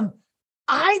awesome.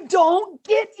 I don't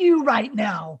get you right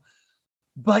now,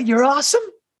 but you're awesome.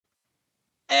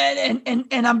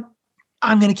 And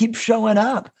I'm going to keep showing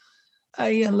up.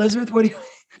 Elizabeth, what do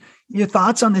your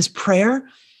thoughts on this prayer?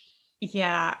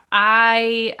 Yeah,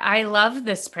 I love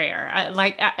this prayer. I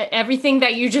like everything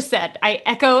that you just said. I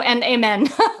echo and amen.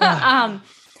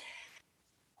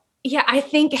 Yeah, I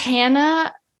think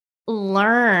Hannah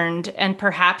learned, and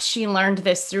perhaps she learned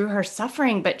this through her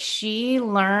suffering, but she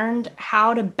learned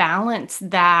how to balance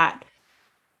that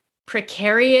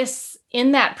precarious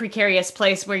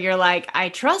place where you're like, I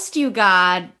trust you,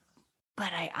 God,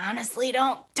 but I honestly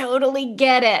don't totally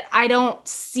get it. I don't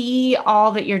see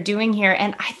all that you're doing here.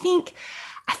 And I think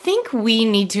we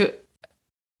need to,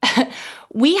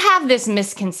 we have this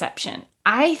misconception.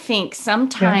 I think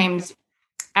sometimes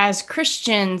as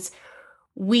Christians,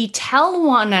 we tell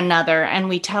one another and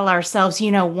we tell ourselves,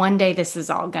 one day this is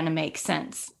all going to make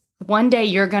sense. One day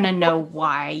you're going to know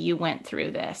why you went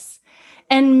through this.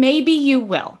 And maybe you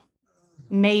will.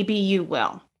 Maybe you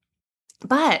will.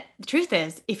 But the truth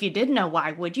is, if you didn't know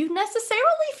why, would you necessarily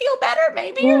feel better?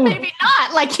 Maybe or maybe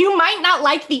not. Like, you might not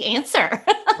like the answer,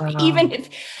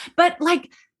 but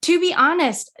like, to be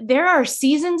honest, there are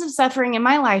seasons of suffering in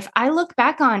my life I look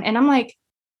back on and I'm like,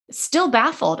 still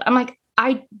baffled. I'm like,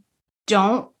 I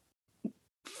don't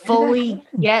fully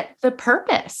get the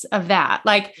purpose of that.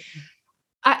 Like,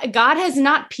 God has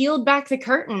not peeled back the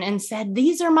curtain and said,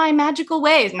 these are my magical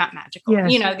ways, not magical,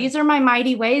 Yes. these are my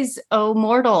mighty ways. Oh,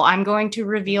 mortal, I'm going to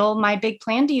reveal my big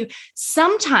plan to you.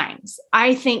 Sometimes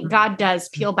I think God does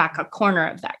peel back a corner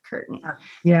of that curtain.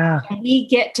 Yeah. And we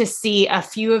get to see a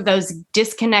few of those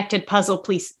disconnected puzzle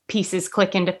pieces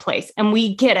click into place, and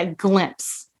we get a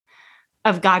glimpse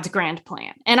of God's grand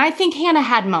plan. And I think Hannah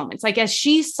had moments like as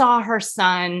she saw her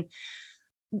son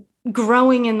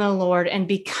growing in the Lord and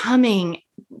becoming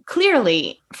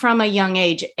clearly from a young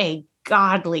age a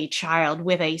godly child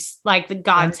with the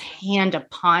God's hand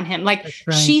upon him. Like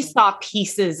she saw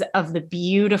pieces of the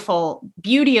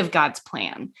beauty of God's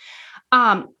plan.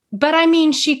 But I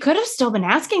mean, she could have still been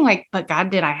asking, like, but God,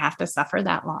 did I have to suffer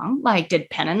that long? Like, did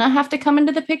Peninnah have to come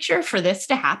into the picture for this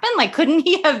to happen? Like, couldn't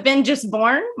he have been just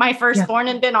born, my firstborn,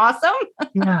 and been awesome?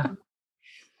 Yeah.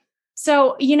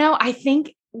 So, I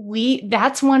think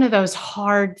that's one of those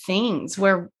hard things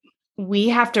where we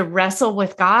have to wrestle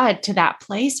with God to that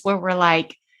place where we're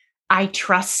like, I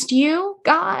trust you,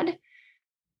 God,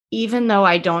 even though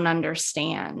I don't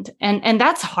understand. And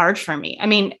that's hard for me. I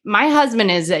mean, my husband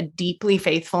is a deeply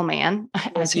faithful man,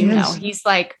 as you know. He's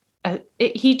like,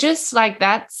 he just like,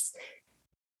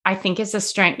 I think it's a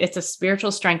strength. It's a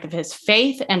spiritual strength of his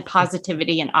faith and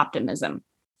positivity and optimism.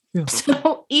 Yeah.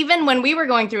 So even when we were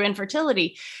going through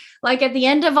infertility, like at the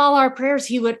end of all our prayers,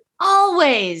 he would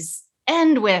always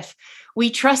end with, we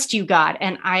trust you, God.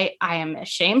 And I am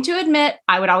ashamed to admit,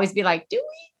 I would always be like, do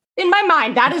we? In my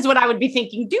mind, that is what I would be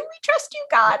thinking. Do we trust you,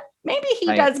 God? Maybe he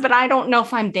does, but I don't know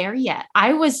if I'm there yet.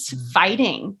 I was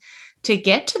fighting to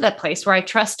get to the place where I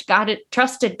trusted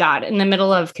God in the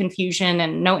middle of confusion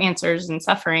and no answers and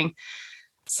suffering.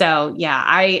 So yeah,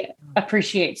 I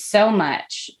appreciate so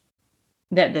much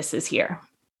that this is here.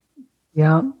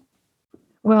 Yeah.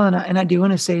 Well, and I do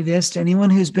want to say this to anyone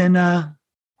who's been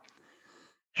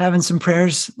having some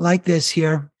prayers like this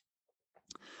here.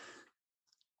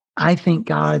 I think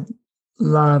God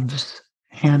loves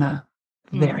Hannah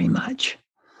very much.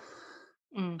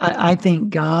 I think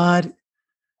God,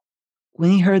 when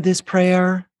he heard this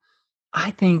prayer,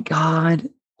 I think God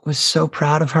was so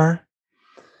proud of her.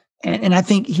 And I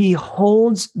think he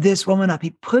holds this woman up.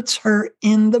 He puts her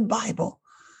in the Bible.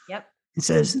 Yep. And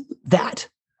says,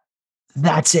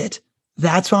 that's it.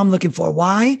 That's what I'm looking for.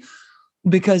 Why?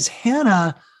 Because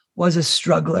Hannah was a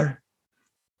struggler,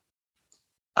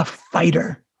 a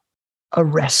fighter, a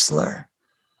wrestler.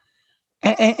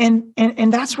 And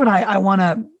that's what I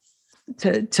want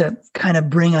to kind of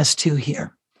bring us to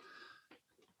here.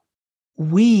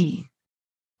 We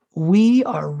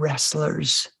are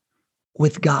wrestlers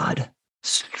with God,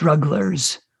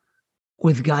 strugglers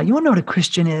with God. You want to know what a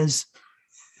Christian is?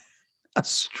 A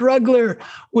struggler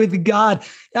with God.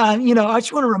 I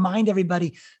just want to remind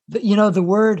everybody that,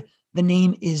 the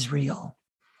name Israel.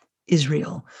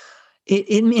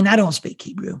 And I don't speak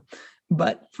Hebrew,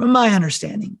 but from my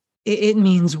understanding, it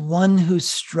means one who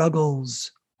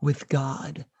struggles with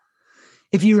God.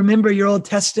 If you remember your Old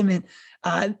Testament,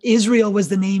 Israel was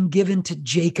the name given to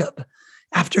Jacob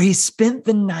after he spent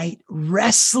the night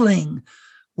wrestling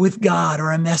with God,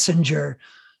 or a messenger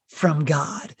from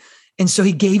God. And so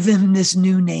he gave them this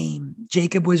new name.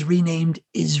 Jacob was renamed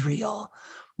Israel,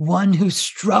 one who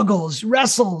struggles,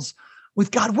 wrestles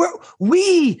with God.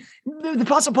 The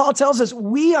Apostle Paul tells us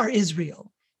we are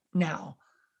Israel now.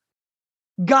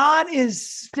 God is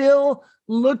still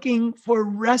looking for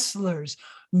wrestlers,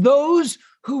 those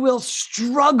who will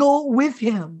struggle with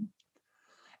him.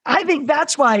 I think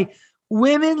that's why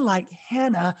women like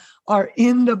Hannah are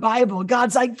in the Bible.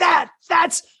 God's like,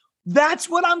 that's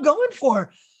what I'm going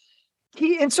for.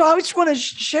 And so I just want to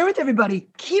share with everybody,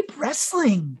 keep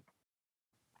wrestling.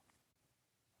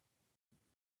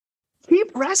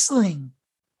 Keep wrestling.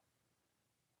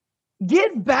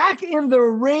 Get back in the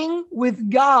ring with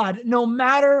God no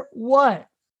matter what.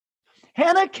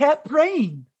 Hannah kept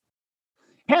praying.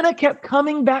 Hannah kept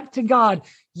coming back to God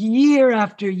year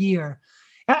after year.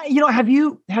 Have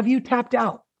you tapped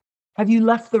out? Have you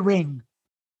left the ring?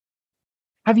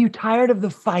 Have you tired of the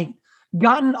fight,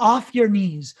 gotten off your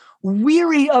knees,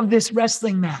 weary of this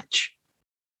wrestling match?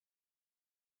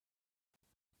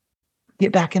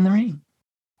 Get back in the ring.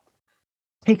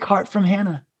 Take heart from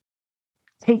Hannah.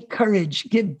 Take courage.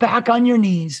 Get back on your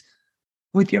knees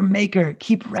with your maker.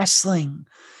 Keep wrestling.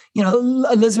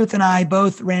 Elizabeth and I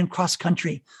both ran cross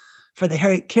country for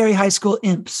the Cary High School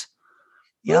Imps.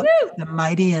 Yep, woo-hoo! The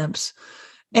mighty Imps.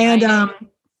 And let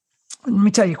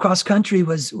me tell you, cross country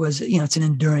was it's an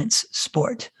endurance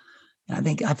sport.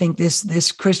 And I think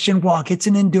this Christian walk, it's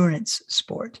an endurance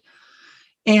sport.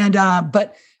 And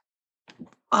but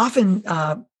often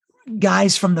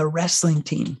guys from the wrestling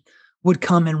team would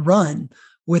come and run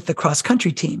with the cross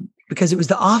country team because it was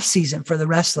the off season for the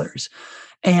wrestlers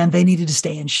and they needed to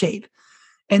stay in shape.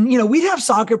 And, we'd have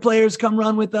soccer players come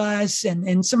run with us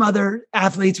and some other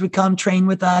athletes would come train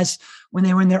with us when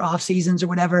they were in their off seasons or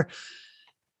whatever.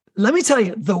 Let me tell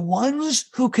you, the ones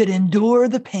who could endure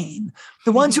the pain,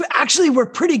 the ones who actually were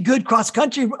pretty good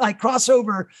cross-country, like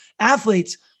crossover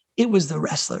athletes, it was the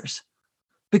wrestlers.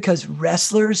 Because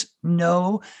wrestlers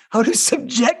know how to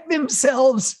subject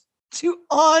themselves to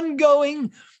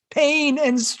ongoing pain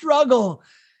and struggle.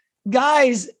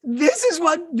 Guys, this is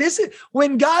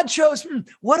when God chose,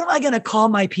 what am I going to call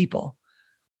my people?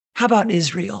 How about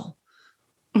Israel?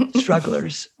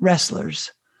 Strugglers,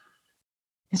 wrestlers.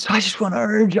 And so I just want to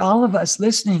urge all of us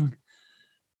listening,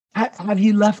 have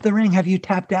you left the ring? Have you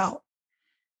tapped out?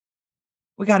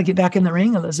 We got to get back in the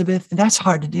ring, Elizabeth. And that's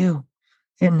hard to do,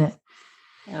 isn't it?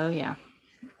 Oh, yeah.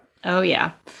 Oh,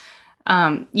 yeah.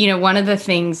 One of the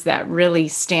things that really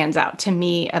stands out to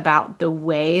me about the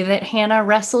way that Hannah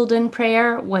wrestled in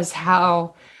prayer was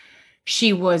how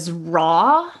she was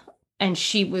raw and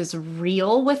she was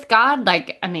real with God.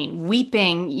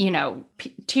 Weeping,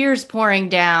 tears pouring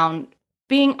down,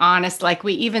 being honest, like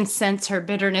we even sense her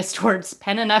bitterness towards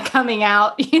Peninnah coming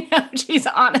out, she's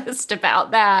honest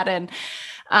about that. And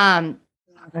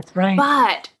that's right.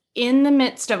 But in the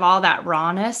midst of all that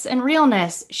rawness and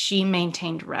realness, she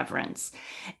maintained reverence.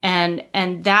 And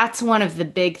that's one of the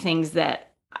big things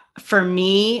that for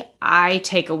me, I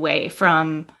take away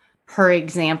from her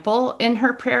example in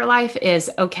her prayer life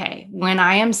is, okay, when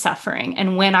I am suffering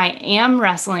and when I am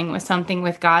wrestling with something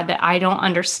with God that I don't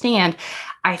understand,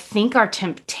 I think our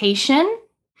temptation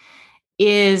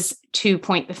is to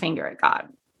point the finger at God.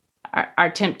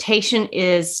 Our temptation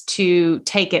is to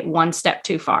take it one step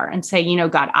too far and say,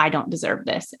 God, I don't deserve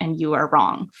this. And you are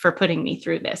wrong for putting me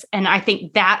through this. And I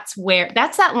think that's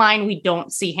that line we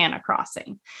don't see Hannah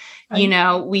crossing.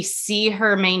 Right. We see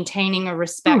her maintaining a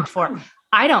respect for,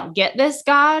 I don't get this,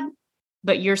 God,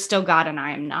 but you're still God and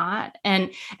I am not.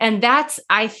 And that's,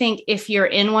 I think, if you're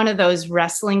in one of those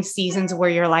wrestling seasons where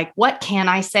you're like, what can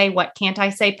I say? What can't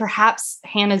I say? Perhaps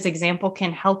Hannah's example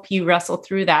can help you wrestle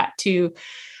through that to,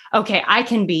 okay, I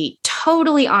can be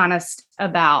totally honest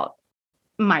about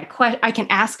I can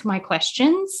ask my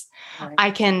questions. Right.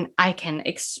 I can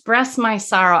express my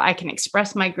sorrow. I can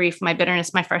express my grief, my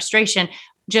bitterness, my frustration,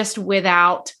 just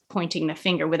without pointing the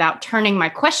finger, without turning my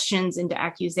questions into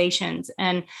accusations.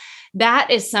 And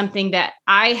that is something that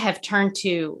I have turned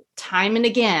to time and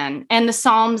again. And the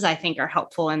Psalms, I think, are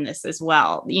helpful in this as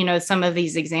well. Some of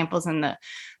these examples in the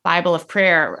Bible of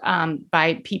prayer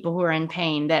by people who are in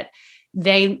pain, that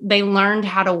they learned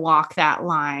how to walk that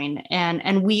line,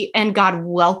 and God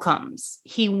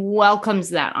He welcomes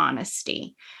that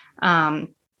honesty. Ann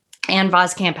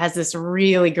Voskamp has this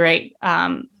really great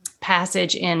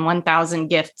passage in 1,000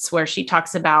 Gifts where she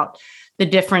talks about the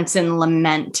difference in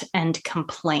lament and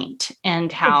complaint,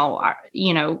 and how,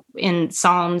 in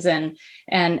Psalms and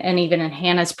even in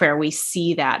Hannah's prayer, we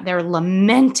see that they're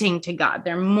lamenting to God,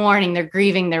 they're mourning, they're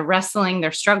grieving, they're wrestling,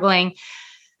 they're struggling,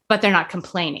 but they're not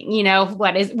complaining.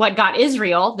 What got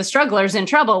Israel, the strugglers, in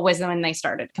trouble was when they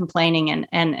started complaining.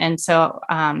 And so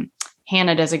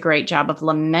Hannah does a great job of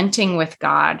lamenting with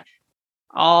God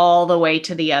all the way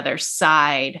to the other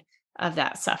side of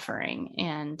that suffering.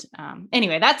 And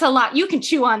anyway, that's a lot. You can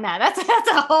chew on that. That's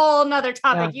a whole nother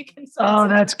topic. Yeah. You can.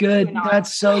 That's good.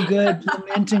 That's so good.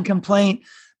 Lament and complaint.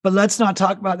 But let's not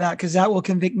talk about that because that will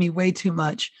convict me way too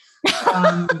much.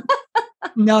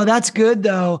 No, that's good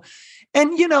though.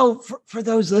 And, for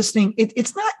those listening,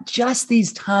 it's not just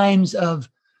these times of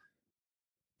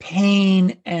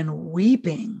pain and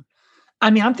weeping. I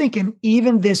mean, I'm thinking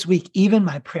even this week, even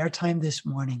my prayer time this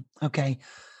morning, okay,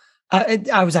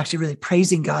 I was actually really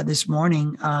praising God this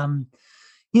morning.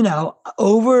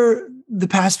 Over the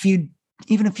past few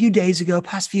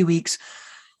weeks,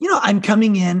 I'm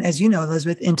coming in, as you know,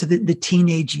 Elizabeth, into the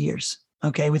teenage years,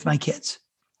 okay, with my kids.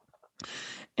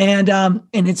 And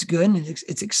it's good and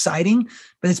it's exciting,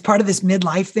 but it's part of this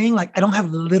midlife thing. Like, I don't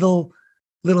have little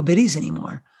bitties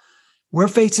anymore. We're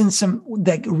facing some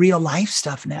like real life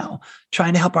stuff now,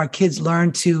 trying to help our kids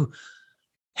learn to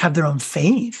have their own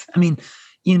faith. I mean,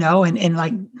 and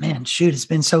like, man, shoot, it's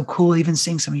been so cool even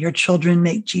seeing some of your children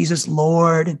make Jesus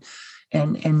Lord,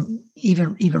 and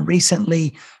even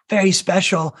recently, very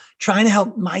special, trying to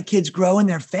help my kids grow in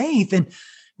their faith. And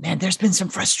man, there's been some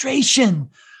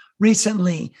frustration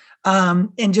recently.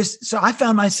 And just, so I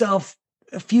found myself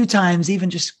a few times, even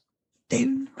just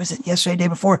yesterday, day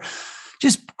before,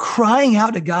 just crying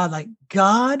out to God, like,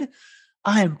 God,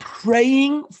 I am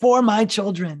praying for my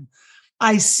children.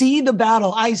 I see the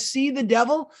battle. I see the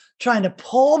devil trying to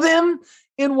pull them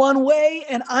in one way,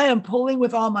 and I am pulling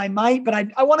with all my might, but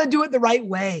I want to do it the right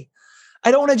way.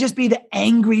 I don't want to just be the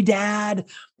angry dad,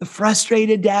 the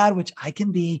frustrated dad, which I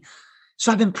can be.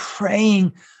 So I've been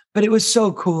praying, but it was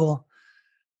so cool.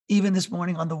 Even this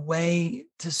morning on the way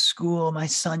to school, my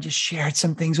son just shared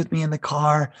some things with me in the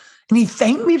car, and he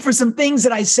thanked me for some things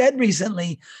that I said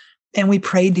recently. And we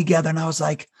prayed together, and I was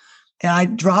like, and I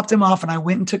dropped him off and I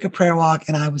went and took a prayer walk,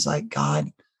 and I was like,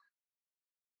 God,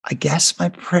 I guess my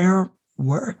prayer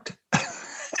worked.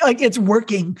 Like, it's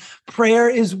working. Prayer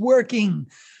is working.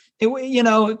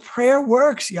 Prayer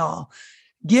works, y'all.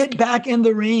 Get back in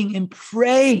the ring and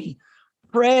pray,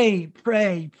 pray,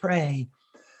 pray, pray.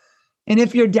 And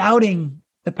if you're doubting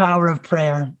the power of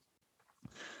prayer,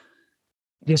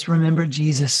 just remember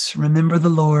Jesus. Remember the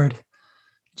Lord.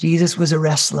 Jesus was a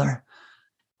wrestler.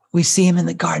 We see him in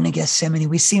the Garden of Gethsemane.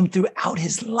 We see him throughout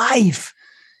his life.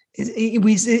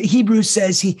 Hebrews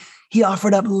says he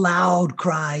offered up loud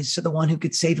cries to the one who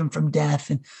could save him from death.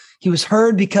 And he was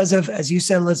heard because of, as you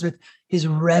said, Elizabeth, his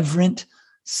reverent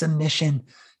submission.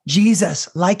 Jesus,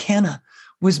 like Hannah,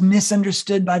 was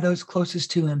misunderstood by those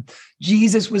closest to him.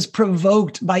 Jesus was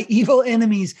provoked by evil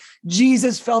enemies.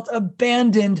 Jesus felt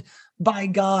abandoned by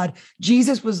God.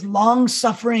 Jesus was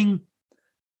long-suffering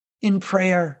in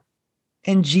prayer,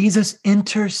 and Jesus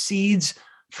intercedes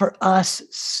for us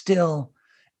still.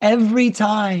 Every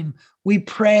time we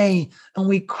pray and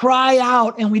we cry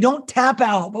out, and we don't tap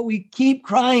out, but we keep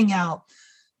crying out,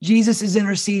 Jesus is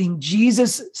interceding.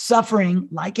 Jesus' suffering,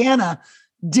 like Anna,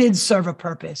 did serve a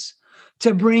purpose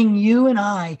to bring you and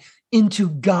I into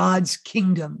God's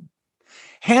kingdom.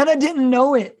 Hannah didn't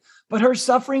know it, but her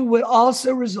suffering would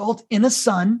also result in a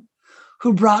son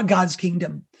who brought God's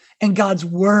kingdom and God's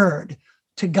word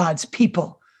to God's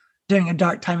people during a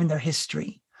dark time in their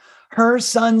history. Her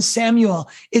son Samuel,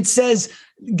 it says,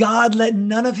 God let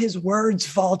none of his words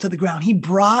fall to the ground. He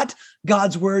brought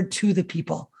God's word to the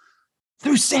people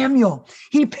through Samuel.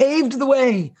 He paved the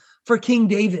way for King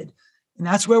David. And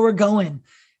that's where we're going,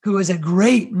 who is a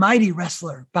great, mighty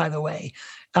wrestler, by the way,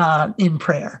 in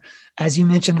prayer. As you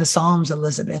mentioned, the Psalms,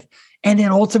 Elizabeth. And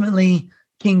then ultimately,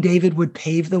 King David would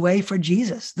pave the way for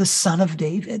Jesus, the son of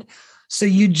David. So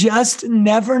you just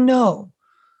never know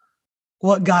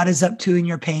what God is up to in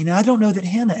your pain. And I don't know that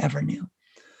Hannah ever knew,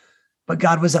 but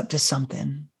God was up to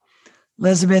something.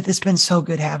 Elizabeth, it's been so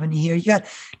good having you here. You got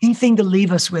anything to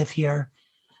leave us with here?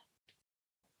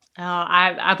 Oh,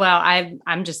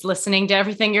 I'm just listening to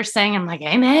everything you're saying. I'm like,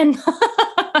 amen.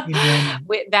 Amen.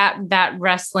 With that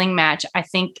wrestling match, I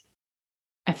think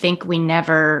we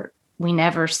never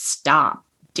stop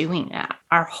doing that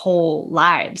our whole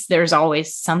lives. There's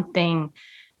always something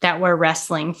that we're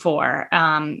wrestling for,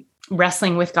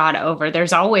 wrestling with God over.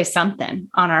 There's always something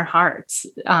on our hearts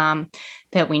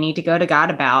that we need to go to God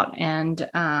about.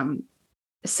 And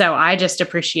so I just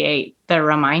appreciate the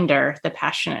reminder, the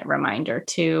passionate reminder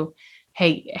to,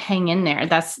 hey, hang in there.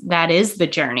 That is the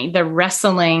journey. The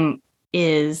wrestling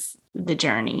is the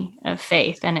journey of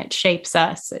faith, and it shapes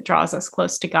us. It draws us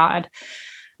close to God.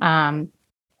 And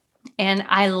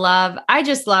I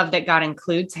just love that God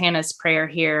includes Hannah's prayer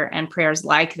here and prayers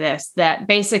like this that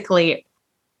basically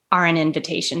are an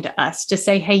invitation to us to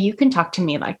say, hey, you can talk to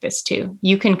me like this too.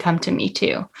 You can come to me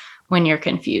too when you're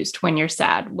confused, when you're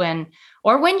sad, when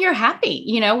you're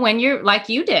happy, when you're like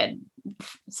you did,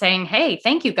 saying, hey,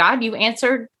 thank you, God, you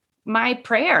answered my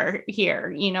prayer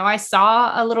here. I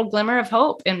saw a little glimmer of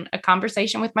hope in a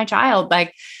conversation with my child.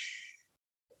 Like,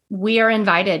 we are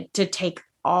invited to take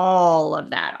all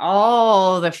of that,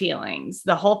 all the feelings,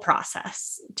 the whole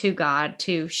process to God,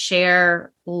 to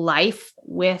share life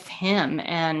with him.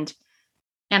 And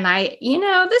I,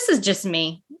 this is just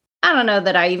me. I don't know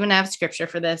that I even have scripture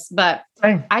for this, but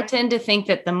I tend to think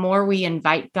that the more we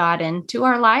invite God into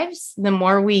our lives, the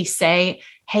more we say,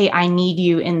 hey, I need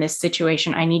you in this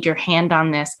situation. I need your hand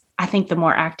on this. I think the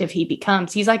more active he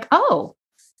becomes. He's like, oh,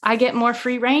 I get more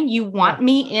free reign. You want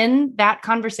me in that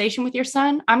conversation with your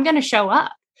son? I'm going to show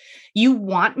up. You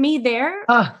want me there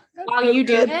while you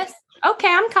do this? Okay,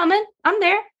 I'm coming. I'm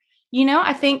there.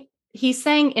 I think he's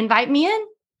saying, invite me in.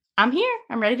 I'm here.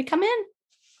 I'm ready to come in.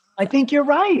 I think you're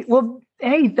right. Well,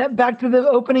 hey, that back to the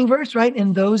opening verse, right?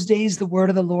 In those days, the word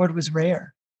of the Lord was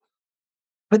rare,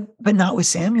 but not with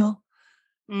Samuel.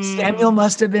 Samuel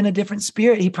must have been a different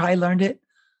spirit. He probably learned it.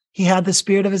 He had the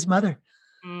spirit of his mother.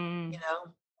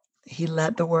 He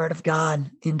let the word of God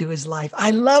into his life.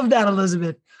 I love that,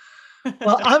 Elizabeth.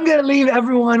 Well, I'm going to leave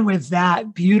everyone with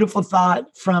that beautiful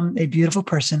thought from a beautiful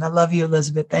person. I love you,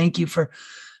 Elizabeth. Thank you for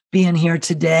being here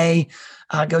today.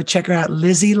 Go check her out,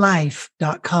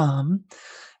 LizzieLife.com.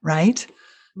 right?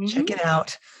 Mhm. Check it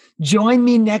out. Join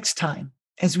me next time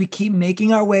as we keep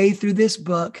making our way through this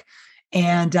book.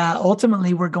 And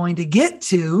ultimately, we're going to get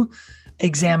to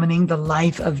examining the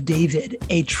life of David,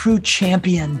 a true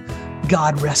champion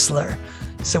God wrestler.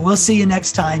 So we'll see you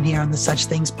next time here on the Such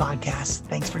Things podcast.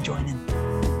 Thanks for joining.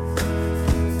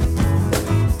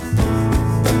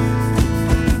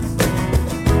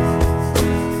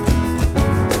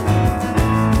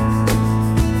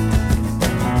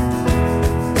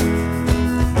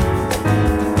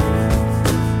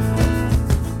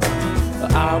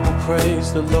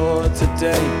 Praise the Lord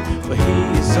today, for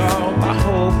He is all my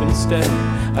hope and stay.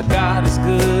 Our God is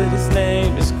good, His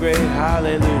name is great,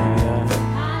 hallelujah.